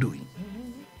what they are doing.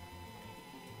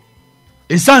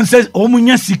 Isan says,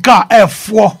 Omunya sika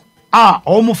F4.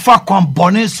 Omu fa kwan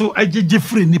bone so agege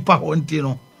free nipa honti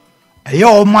no. Eye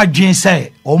oma dwen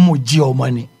say omu gi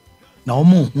omani. Na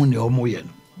omu hu ne omu ye no.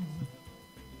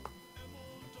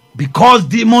 Because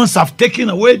demons have taken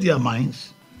away their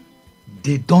minds,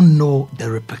 they don't know the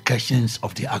repercussions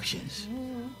of their actions.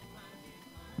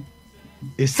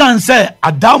 A son said,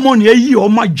 Adamon ye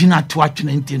oma jina to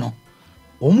atwenti no.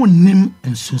 Omu nim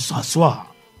ensunsaswa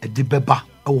e de beba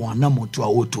e wana moto a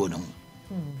woto no.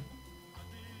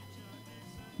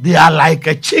 They are like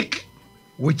a chick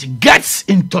which gets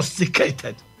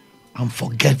intoxicated and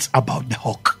forgets about the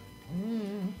hawk.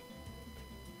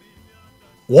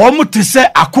 Womu ti se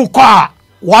akoko a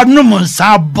wanu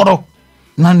munsa boro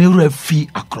na ne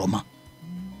refi akroma.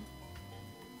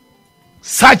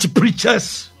 Such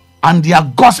preachers and their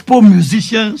gospel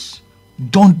musicians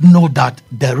don't know that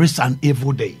there is an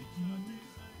evil day.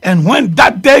 And when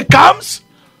that day comes,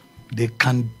 they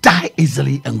can die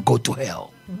easily and go to hell.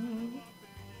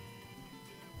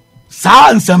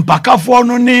 Sa nsempakafo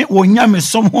no ne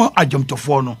wonyamesom ho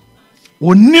adwomtofo no.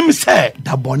 Wonim se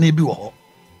da bone bi wo ho.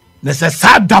 Na se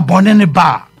sa da bone ne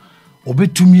ba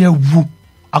obetumi awu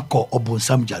akọ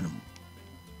obonsam janum.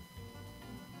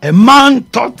 A man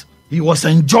thought he was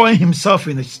enjoying himself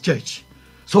in his church.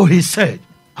 So he said,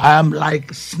 I am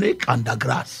like snake under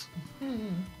grass.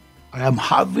 I am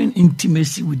having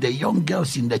intimacy with the young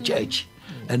girls in the church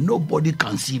and nobody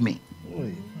can see me.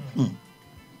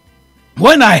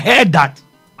 When I heard that,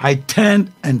 I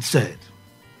turned and said,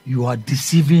 you are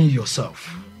deceiving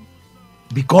yourself.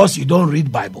 Because you don't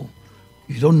read Bible,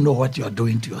 you don't know what you are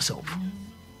doing to yourself.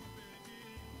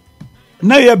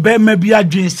 Na ye be me bia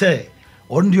dwen say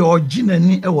on the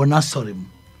originani e wona sorry mu.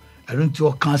 Ero nti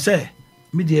o kan say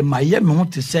me de maye me ho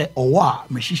te say owo a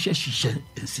me hihye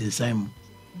nsinsan mu.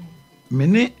 Me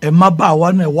ne emaba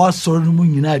wa na e wa sorry mu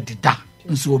nyina dida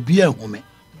nso obi ehome.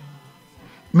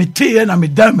 Me tie na me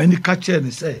dan mani ka che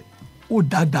ni say o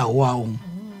dada wa wo.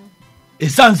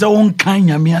 Esan say won kan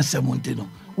nyame asem nti no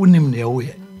unim na e wo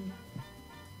ye.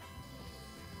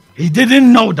 He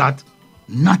didn't know that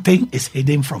nothing is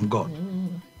hidden from God.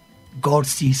 God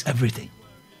sees everything.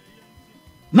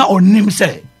 Na onim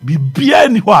say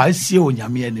bibia ni ho a sie o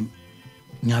nyame anim.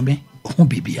 Nyame ho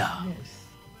bibia.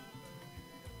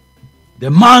 The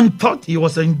man thought he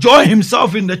was enjoying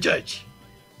himself in the church,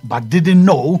 but didn't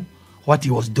know what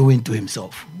he was doing to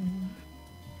himself.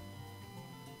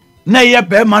 Na ye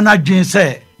be man adwen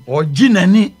say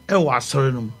oginani e wa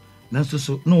asore no. Nanso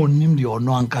so na onim de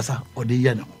ono ankasa ode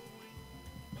ye ne ho.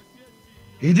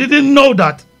 He didn't know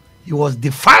that he was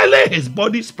defiling his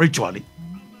body spiritually.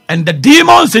 And the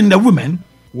demons in the women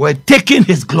were taking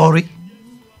his glory,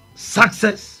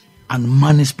 success, and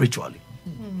money spiritually.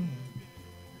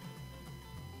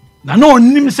 Na no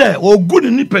nim say o good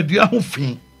ni pedua ho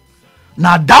fin.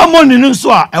 Na damon ni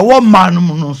nso a ewo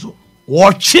manum no so.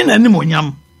 Wo chi na nim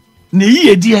onyam. Na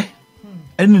yiyedie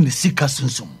ene ne sika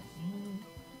sunsum.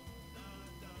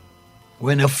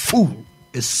 When a fool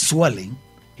is swelling,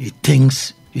 he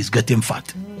thinks he's getting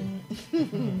fat.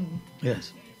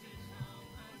 Yes.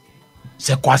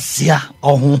 Se kwasia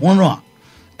ohunhunu a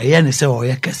eye ne se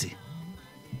oye kese.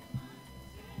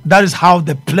 That is how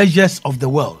the pleasures of the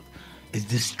world is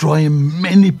destroying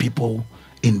many people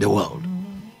in the world.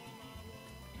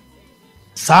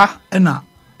 Sa ena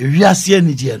wiase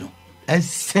ni je no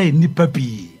ese nipa pi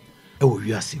e wo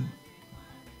wiase.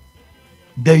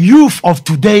 the youth of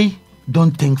today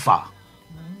don't think far.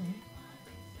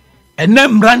 And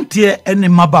then mrantie ene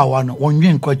mabawa no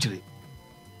wonwen kwachire.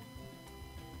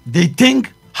 They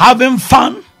think having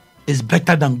fun is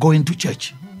better than going to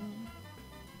church.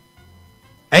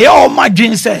 Eye o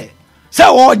madwin say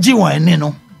o gi won ene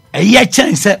no eye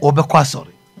chen say obekwa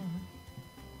sorry.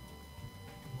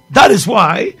 That is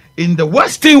why in the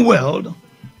Western world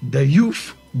the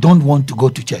youth don't want to go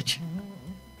to church.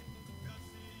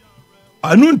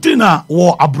 Anuntina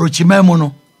wo abrochimemo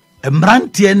no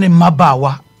mrantie ne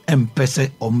mabawa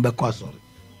empese ombekwa sorry.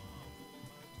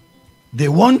 They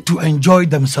want to enjoy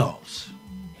themselves.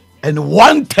 And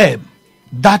one term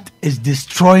that is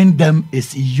destroying them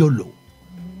is YOLO.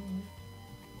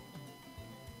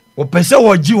 Opese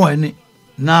woji wani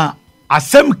na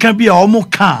asem kan bi a omo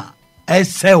kan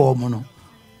ese omo no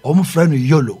omo friend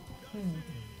YOLO.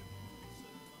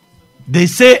 They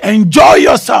say enjoy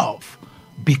yourself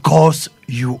because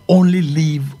you only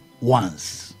live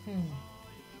once.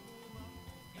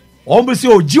 Omo se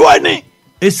oji wani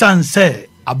esan say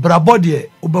abrabodie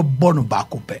ubebo no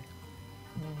bakope.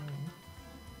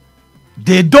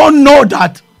 They don't know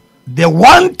that the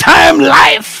one-time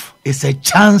life is a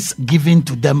chance given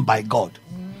to them by God.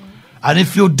 And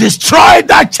if you destroy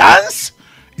that chance,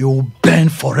 you will burn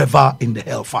forever in the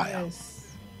hellfire.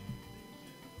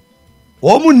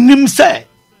 Omu nimse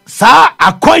sa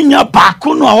akonya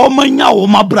baako no a omanya wo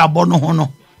mabrabo no ho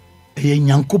no e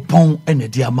Nyankopon ene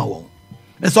di ama wo.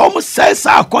 So omu say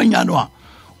sa akonya no a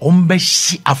ombe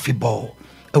shi afibo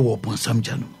e wo bonsam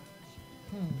janu.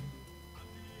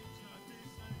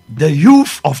 The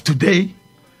youth of today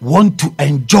want to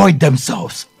enjoy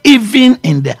themselves even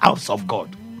in the house of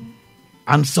God.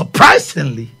 And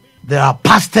surprisingly, there are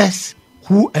pastors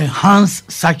who enhance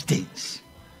such things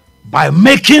by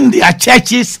making their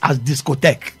churches as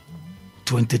discotheque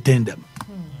to entertain them.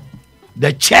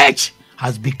 The church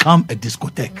has become a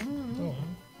discotheque.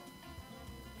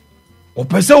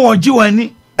 Opese woji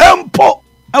wani empo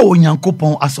e wo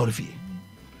Nyankopon asorifie.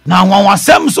 Na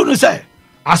wanwasem so no say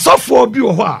asofo bi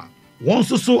wo ho a won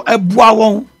so ebua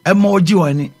won emoji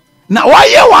wani na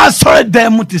waye wa sore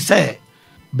dem ti say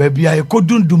baby a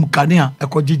ekodundum kanea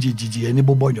ekogigigi ani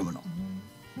bobodwom no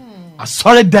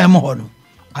asore dem ho no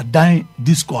adan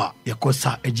disco a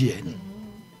yekosa agi ani.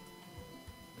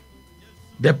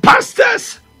 The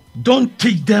pastors don't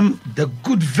teach them the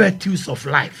good virtues of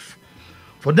life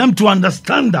for them to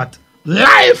understand that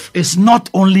life is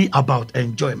not only about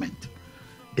enjoyment,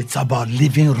 it's about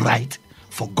living right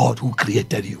for God who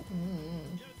created you.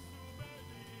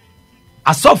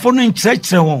 Asofo no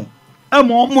nkyerɛkyerɛ wɔn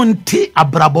ɛma ɔmo nte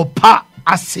abrabɔ pa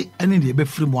ase ɛne deɛ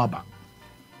ɛbɛfiri mu aba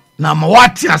na ma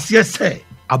wate aseɛ sɛ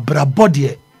abrabɔ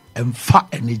deɛ ɛmfa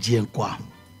anigye nko aho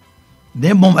na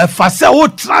mmom ɛfa sɛ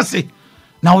wotra ase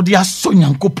na wode asɔ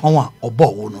Nyankopɔn a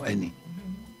ɔbɔ wo no ani.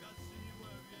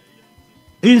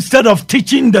 Instead of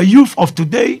teaching the youth of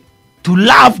today to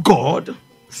love God,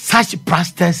 such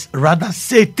pastors rather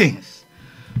say things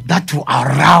that will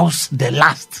arouse the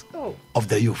lust of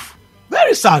the youth.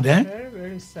 Very sad, eh? Very,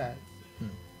 very sad.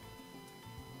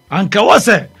 Anka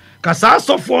wase kasa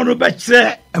asofo no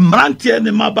bekire mrantie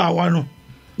ne mabawa no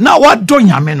na wado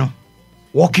nyame no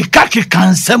wokika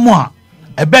kika nsem a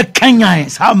ebe kanyan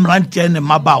sa mrantie ne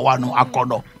mabawa no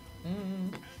akodo.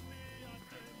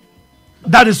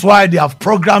 That is why they have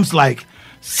programs like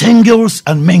Singles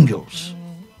and Mingles,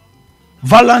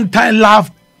 Valentine Love,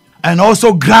 and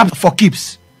also Grab for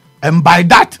Keeps. And by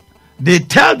that, they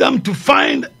tell them to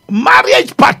find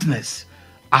marriage partners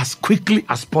as quickly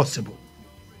as possible.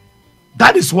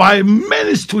 That is why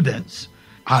many students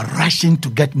are rushing to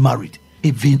get married,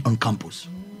 even on campus.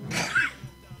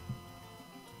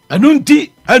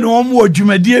 Enunti eno omo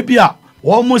adwumadie bia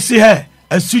wo mo si he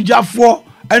asujafo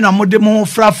ena mo de mo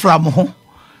frafra mo ho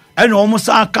ena omo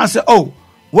sa ka se oh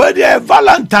we dey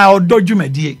Valentine odo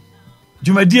dwumadie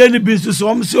ni bi so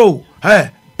omo se oh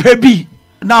pebi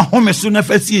na home so na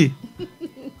fasie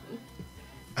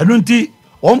enunti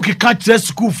om ki ka kire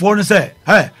school for no say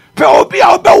pe obi a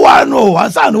obewa no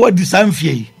ansa no wadi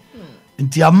sanfie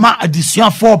nti ama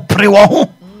adisuafo pre wo ho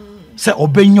se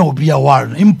obenya obi a war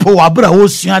impo abra wo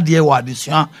sua de wa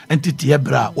adisua entiti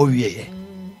ebra o wieye.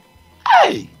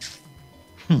 Hey,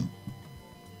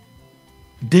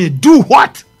 they do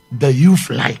what the youth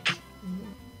like,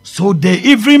 so they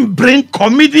even bring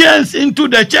comedians into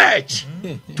the church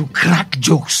to crack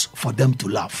jokes for them to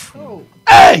laugh.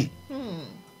 Hey,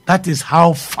 that is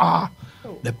how far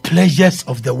the pleasures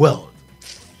of the world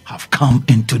have come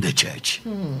into the church.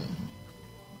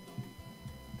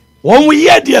 When we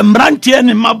hear the mrantie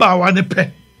ne mabawa ne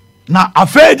pe na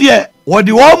afedie wo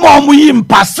de wo mo yi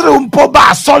mpasre mpo ba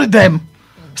asori dem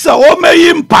So o me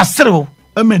yim pasero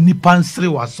e me nipa nsere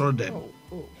wasoro dem.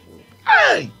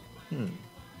 Hey.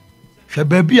 Hwe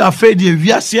baby afa de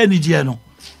wiase anigye no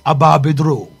aba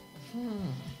bedro.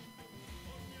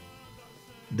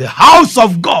 The house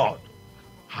of God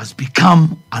has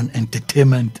become an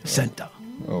entertainment center.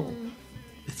 Oh.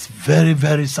 It's very,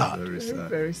 very sad.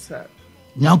 Very sad.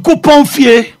 Nyankopon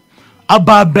fie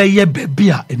aba beye baby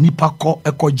a enipa ko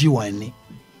ekoji wani.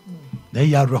 Na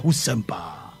ya rehu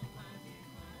sempa.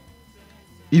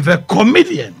 If a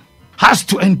comedian has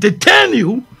to entertain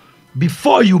you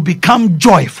before you become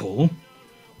joyful,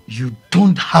 you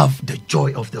don't have the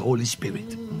joy of the Holy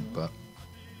Spirit.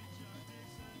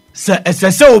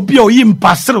 Se obi o yim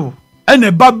pasero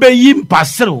ene babe yim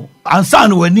pasero ansa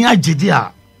no wani agide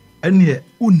a ene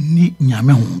unni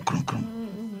nyame ho kronkron.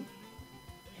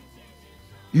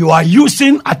 You are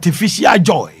using artificial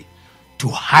joy to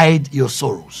hide your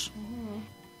sorrows.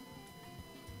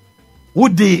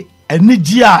 Wode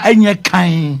eniji a enye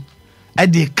kan e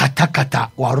de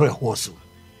katakata ware hoso.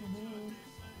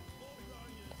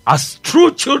 As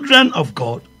true children of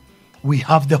God, we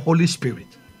have the Holy Spirit.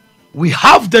 We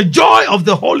have the joy of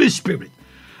the Holy Spirit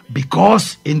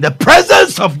because in the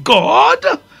presence of God,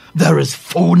 there is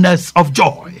fullness of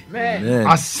joy. Amen.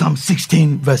 As Psalm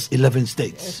 16 verse 11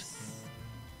 states.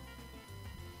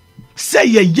 Say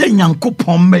ye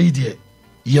nyankopon made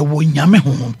ye wo nyame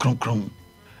honhom kronkron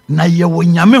na ye wo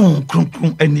nyame honhom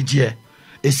kronkron anigye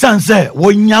esan say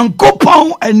wo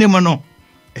nyankopon anim no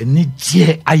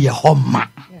anigye aye homa.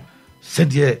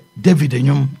 Said ye David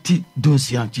enyum ti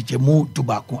dunsian chichemu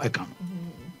tobacco ekam.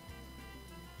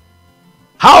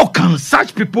 How can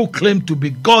such people claim to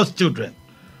be God's children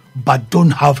but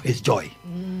don't have his joy?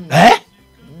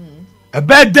 A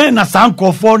bad day na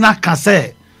sanko for na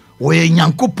kase we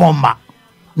nyankopon ma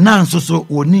na nso so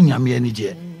oni nyame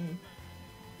anigye.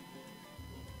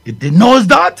 It denotes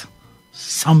that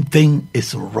something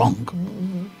is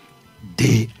wrong.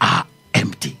 They are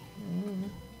empty.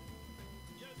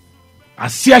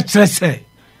 Asia chrese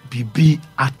bibi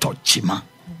atochima.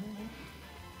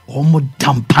 Omo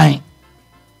dampan.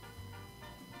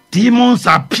 Demons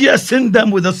are piercing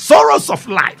them with the sorrows of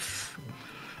life.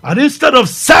 And instead of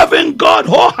serving God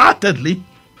wholeheartedly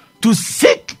to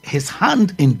seek his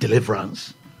hand in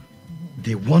deliverance,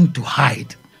 they want to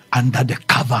hide under the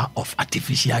cover of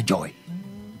artificial joy.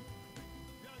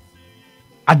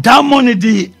 Adamoni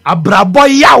di abrabo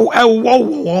yaw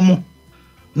ewo mo.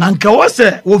 Nanka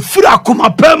wose wo fura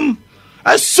komapam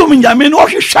asum nyame no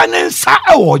hwehwe ne nsa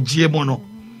ewo gie mo no.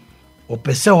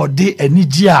 Opese ode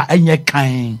anigi a enye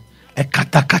kan e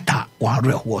katakata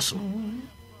wanreho so.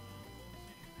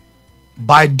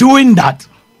 By doing that,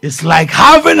 it's like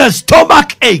having a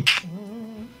stomach ache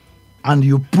and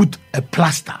you put a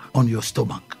plaster on your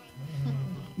stomach.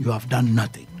 You have done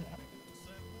nothing.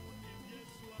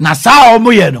 Na sa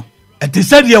omoye no, eti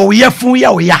said ye wo yefun ye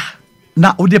wo ya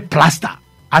na wo de plaster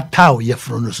ata wo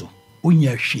yefun no so.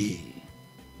 Unya hwe.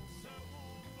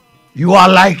 You are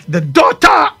like the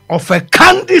daughter of a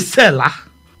candy seller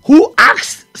who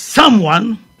asks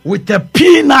someone with a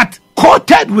peanut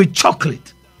coated with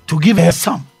chocolate to give her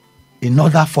some in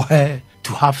order for her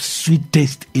to have sweet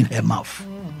taste in her mouth.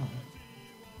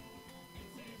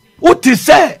 Uti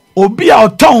say obi a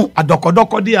oton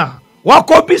adokodoko dia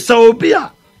wako bi se obi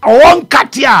a awon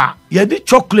katia ye di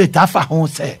chocolate afa ho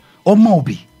say omo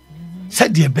obi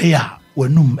said de be ya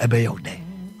wanum ebe ya ode.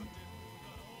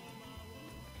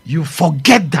 You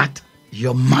forget that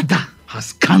your mother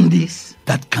has candies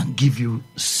that can give you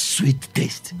sweet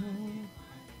taste.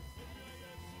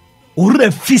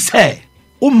 Ure fise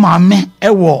umame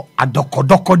ewo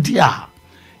adokodoko dia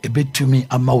ebetumi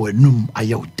ama wanum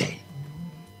aye ode.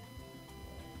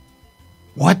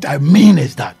 What I mean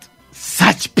is that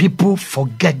such people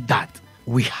forget that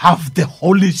we have the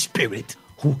Holy Spirit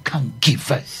who can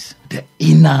give us the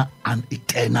inner and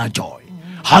eternal joy.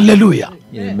 Hallelujah.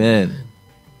 Amen.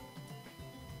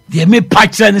 The me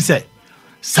patch say,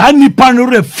 Sani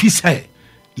panure fise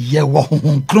ye wo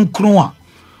honhom kronkron a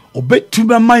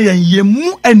obetuma ma ye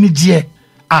mu anigye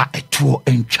a etuo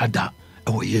entwada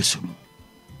e wo Yesu.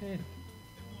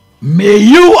 May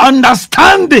you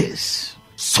understand this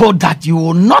so that you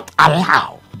will not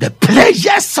allow the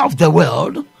pleasures of the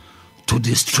world to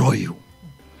destroy you.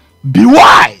 Be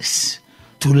wise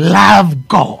to love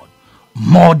God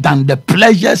more than the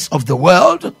pleasures of the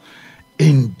world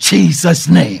in Jesus'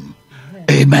 name.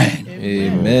 Amen.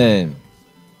 Amen.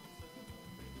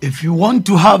 If you want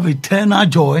to have eternal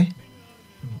joy,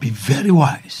 be very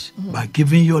wise by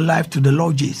giving your life to the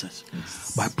Lord Jesus,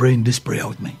 by praying this prayer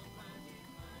with me.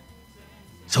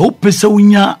 So pese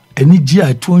unya eniji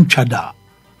a etu ntwada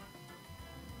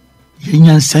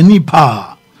yenyansani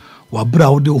pa wabra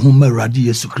wo de ho ma Awurade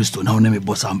Yesu Kristo na wo me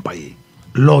bosa mpaye.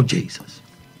 Lord Jesus,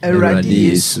 Awurade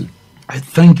Yesu, I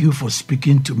thank you for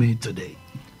speaking to me today.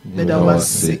 I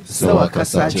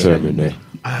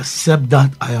accept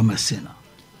that I am a sinner.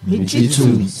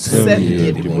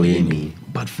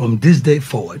 But from this day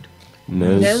forward,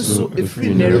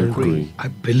 I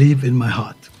believe in my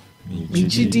heart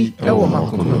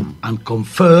and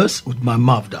confess with my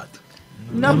mouth that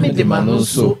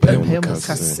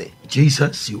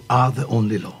Jesus, you are the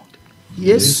only Lord.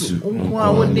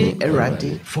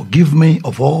 Forgive me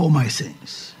of all my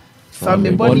sins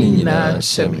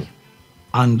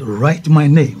and write my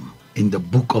name in the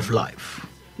book of life.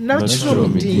 Let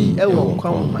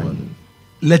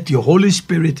your Holy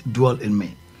Spirit dwell in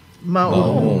me,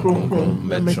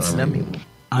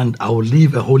 and I will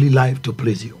live a holy life to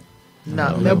please you.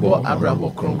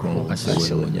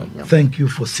 Thank you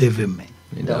for saving me.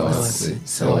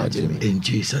 In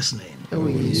Jesus' name.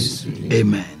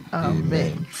 Amen.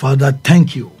 Amen. Father,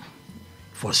 thank you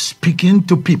for speaking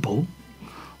to people,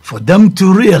 for them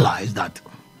to realize that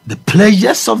the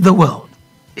pleasures of the world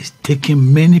is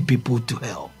taking many people to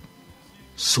hell,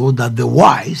 so that the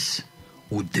wise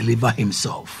will deliver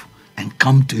himself and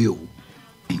come to you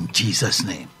in Jesus'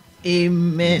 name.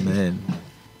 Amen. Amen.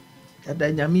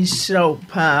 Adanyami shraw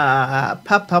pa.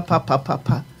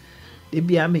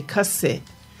 Debi ame kase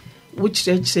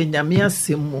wuchreche nyame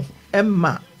asemu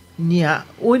emma nia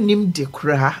onim de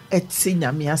kura eti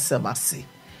nyame asemase.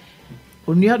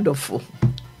 Onuadofo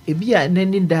ebi a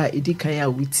nani da edikan a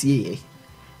wutie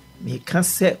me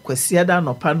kase kwasiada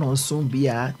nopa no nso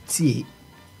bia tie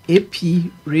AP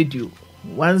radio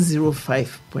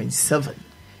 105.7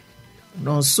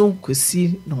 nonso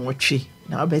kwasi no wotwe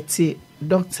na obeti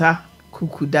Dr.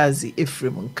 Kuuku Dadzie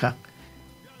Efremnka.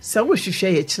 Sa wo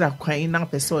hwehwe ye kira kwan na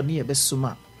pese one ye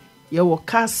besuma. Ye wo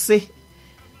Kaase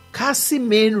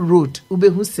main road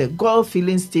ubehu se Gold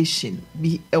filling station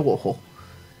bi ewo ho.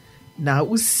 Na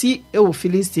usi ewo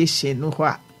filling station no ho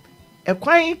a.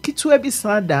 Ekwan kitu bi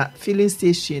sada filling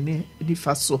station ni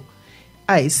faso.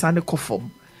 Ai sane kofom.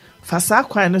 Fasa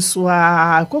kwan no so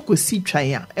a kokosi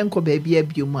twan a enko ba bia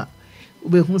biom a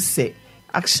ubehu se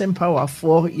Action Power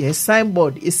for your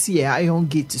signboard is here iron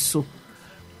gate so.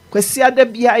 Kwasi ada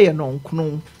bia ye no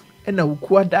nkono na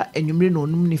wukuada enwumre no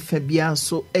onum ni fa bia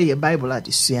so eye Bible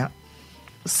adesua.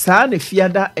 Saa na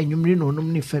fiada enwumre no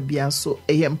onum ni fa bia so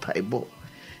eye mpaibo.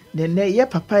 Ne ye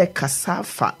papa e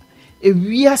kasafa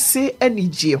ewiase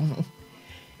anigye ho.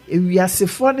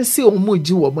 Ewiasefo ne se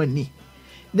omoji wo mani.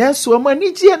 Nanso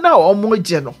omani gye na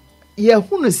omoje no ye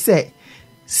hunu se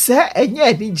enye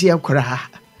anigye kora.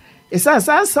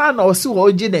 Esa na osi wo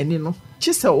oji nani no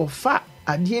chise wo fa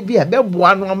ade bi a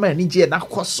beboa no ma ni je na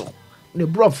koso ne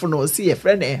brofo no osi ye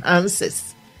friend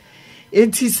enhances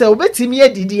enti se obetimi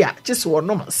adidi a chise wo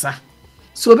no masa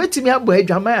so obetimi abo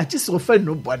adwama a chise wo fa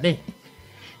no bone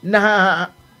na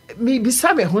mi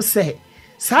bisa me ho se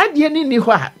sa de ni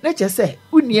ho a na chese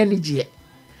uni ani je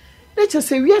na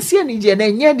chese wiase ani je na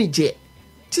nya ani je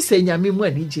chise nyame mu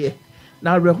ani je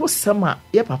na reho sama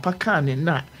ye papa kan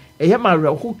na eyama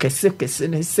reho kese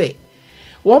ne se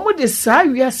wo mo de sa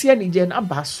wiase ani je na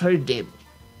ba sorry dem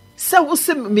se wo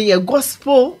se me a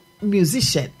gospel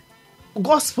musician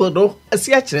gospel do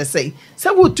asia kire se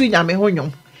wo tu nyame ho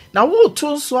nwom na wo tu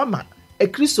nso ama e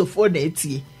kristofo na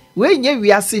etie we nya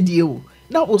wiase die o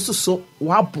na wo soso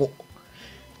wabo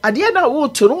ade na wo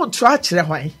tu no tu a kire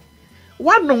hwan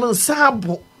wanom nsa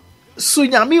abo so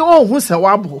nyame ohun se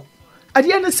wabo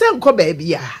ade na se nko ba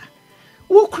bia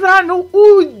wo kra no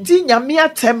u di nyame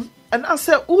atem ana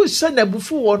se u hye na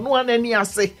bufu wo no anani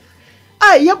ase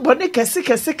ye bone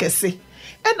kese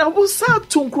ena wo sa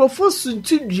tunkrofo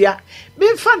suntudua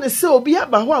me fa ne se obi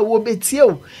aba ho a wo betie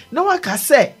o na waka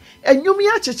se enwum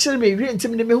ya chechire me wi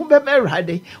ntim ne me hu be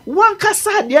merade wan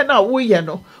kasa de na wo ye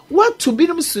no watu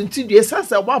binum suntudua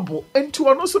sasa wabo enti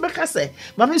ono so be kase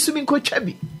mame su mi nkotwa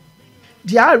bi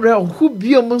dia re hu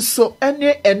biom so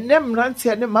ene enem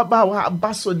rante ne maba wa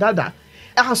abaso dada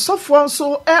asofo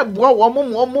so ebo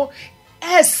wo mo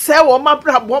ese wo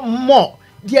mabrabo mo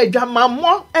di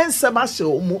adwamamo ensema se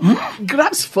omu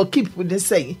grabs for keep with the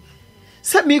say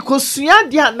se me ko sua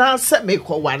dia na se me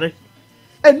ko ware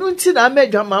enu nti na me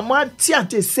adwamamo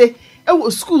ati se e wo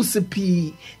schools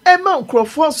pi e ma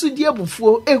nkrofo so di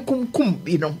ebufuo ekumkum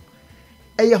bi no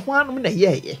eye ho anum na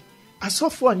yeye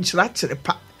asofo nkyira kyere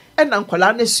pa e na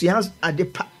nkwala na sua ade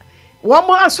pa wo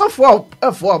mo asofo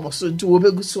efo mo so nti wo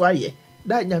beguso aye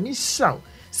da nyame shaw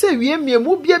se wie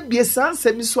miemu bia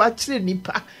sanse mi so akyere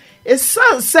nipa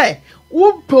esanse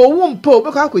wo mpo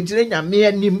be kwa kujire nyame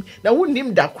anim na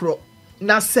wonim dakro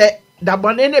na se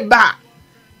dabone ne ba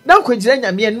Now ko jira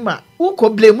nyame anu ma wo ko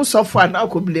blame so for na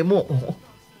ko blame o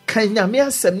kan nyame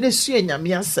asem na sua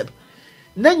nyame asem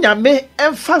na nyame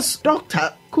emfa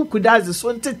Dr. Kuuku Dadzie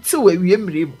so ntete wa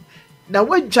wiemre mu na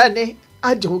wadwane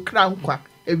age wo kra nkwa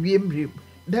wiemre mu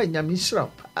da nyame shira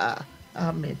pa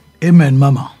amen amen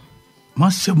mama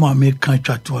masemo me kan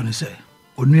twato ne say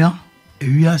onua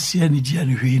ewiase ani gye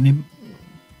ne hwenim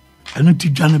anu ti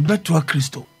dwane beto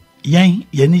Kristo yen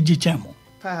ni gye chemo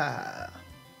pa.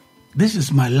 This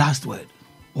is my last word.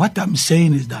 What I'm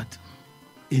saying is that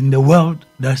in the world,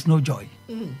 there's no joy.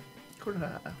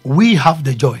 We have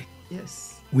the joy.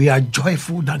 Yes. We are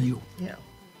joyful than you. Yeah.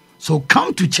 So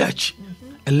come to church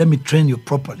and let me train you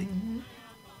properly.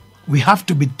 We have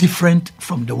to be different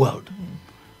from the world.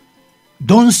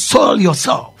 Don't soil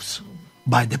yourselves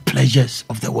by the pleasures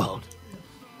of the world.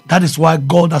 That is why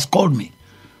God has called me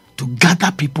to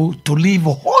gather people to live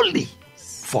holy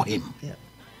for Him. Yeah.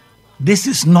 This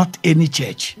is not any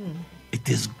church. It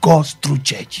is God's true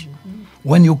church.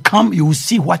 When you come, you will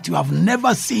see what you have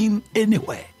never seen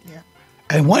anywhere. Yeah.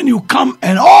 And when you come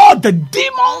and all the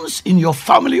demons in your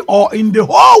family or in the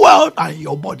whole world are in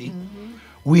your body,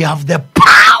 we have the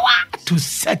power to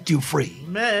set you free.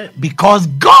 Amen. Because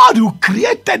God who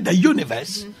created the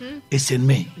universe is in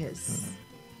me. Yes.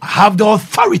 I have the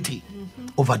authority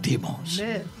over demons.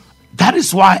 Amen. That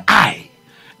is why I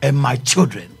and my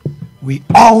children, we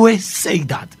always say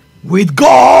that with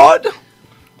God,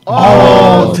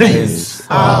 all things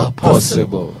are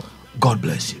possible. God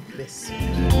bless you. Bless you.